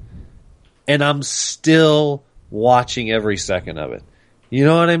end, and I'm still watching every second of it. You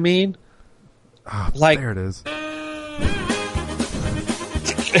know what I mean? Oh, there it is.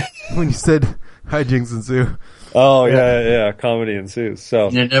 When you said hijinks ensue. Oh yeah, comedy ensues. So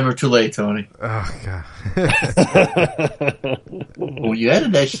you're never too late, Tony. Oh god. Well, you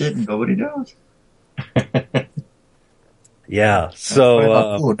edit that shit and nobody knows. Yeah.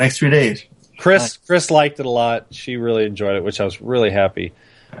 So cool. Next 3 days. Chris liked it a lot. She really enjoyed it, which I was really happy.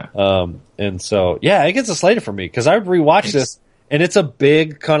 And so it gets a Slater for me because I rewatched this, and it's a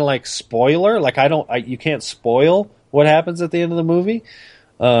big kind of like spoiler. Like you can't spoil what happens at the end of the movie.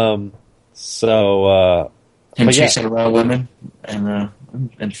 Him chasing around women and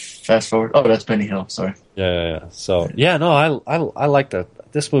fast forward. Oh, that's Benny Hill. Sorry. Yeah. So I like that.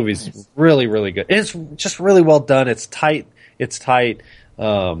 This movie's really, really good. It's just really well done. It's tight. It's tight.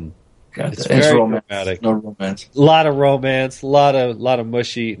 It's very dramatic. No romance. A lot of romance. A lot of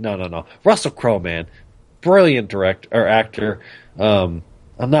mushy. No. Russell Crowe, man, brilliant actor. I'm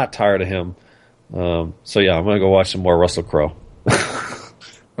not tired of him. I'm gonna go watch some more Russell Crowe.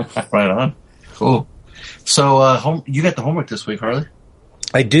 Right on. Cool. So you got the homework this week, Harley?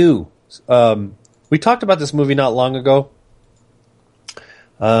 I do. We talked about this movie not long ago.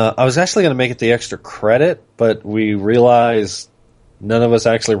 I was actually going to make it the extra credit, but we realized none of us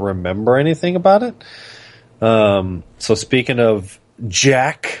actually remember anything about it. So speaking of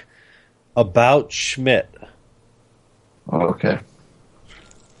Jack, About Schmidt. Oh, okay.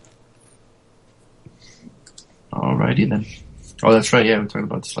 Alrighty then. Oh, that's right. Yeah, we talked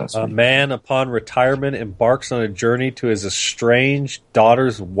about this last week. A man upon retirement embarks on a journey to his estranged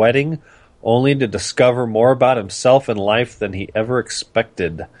daughter's wedding, only to discover more about himself and life than he ever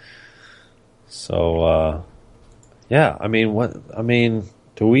expected. So,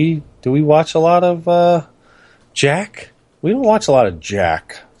 do we watch a lot of Jack? We don't watch a lot of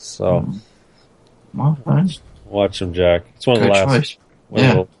Jack, so well, nice. Watch some Jack. It's one of the last, one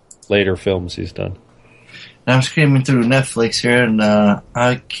of the later films he's done. And I was screaming through Netflix here, and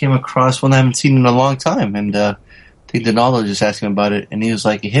I came across one I haven't seen in a long time, and I think Donaldo just asked him about it, and he was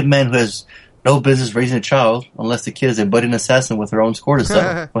like, a hitman who has no business raising a child unless the kid is a budding assassin with her own score to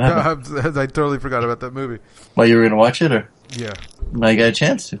settle. What happened? I totally forgot about that movie. Well, you were going to watch it, or? Yeah. Now you got a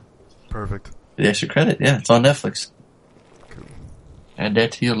chance to. Perfect. The extra credit, yeah, it's on Netflix. Cool. Add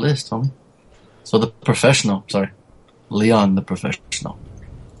that to your list, homie. So The Professional, Leon the Professional.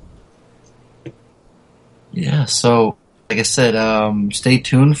 Yeah, so like I said, stay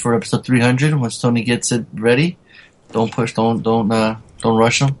tuned for episode 300 once Tony gets it ready. Don't push, don't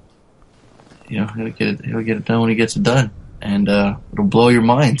rush him. You know, he'll get it done when he gets it done, and it'll blow your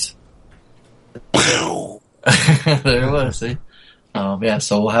minds. There it was. See,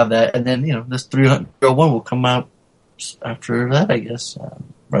 so we'll have that, and then this 301 will come out after that, I guess,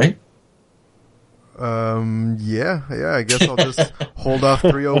 right? Yeah. I guess I'll just hold off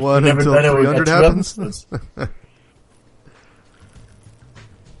 301 until 300 happens.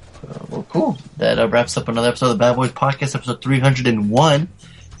 Well, cool. That wraps up another episode of the Bad Boys Podcast, episode 301.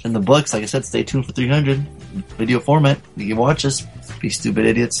 In the books, like I said, stay tuned for 300. Video format. You can watch us, be stupid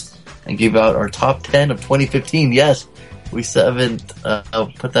idiots, and give out our top 10 of 2015. Yes, we haven't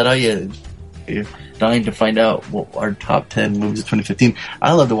put that out yet. You're dying to find out what our top 10 movies of 2015.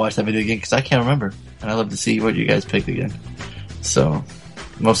 I love to watch that video again because I can't remember. And I love to see what you guys picked again. So,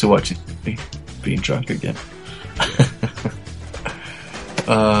 mostly watching me being drunk again.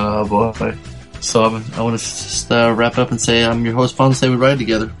 Boy. So I want to just wrap up and say I'm your host, Fun. Say we ride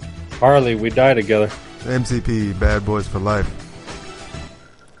together. Harley, we die together. MCP, Bad Boys for Life.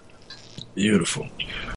 Beautiful.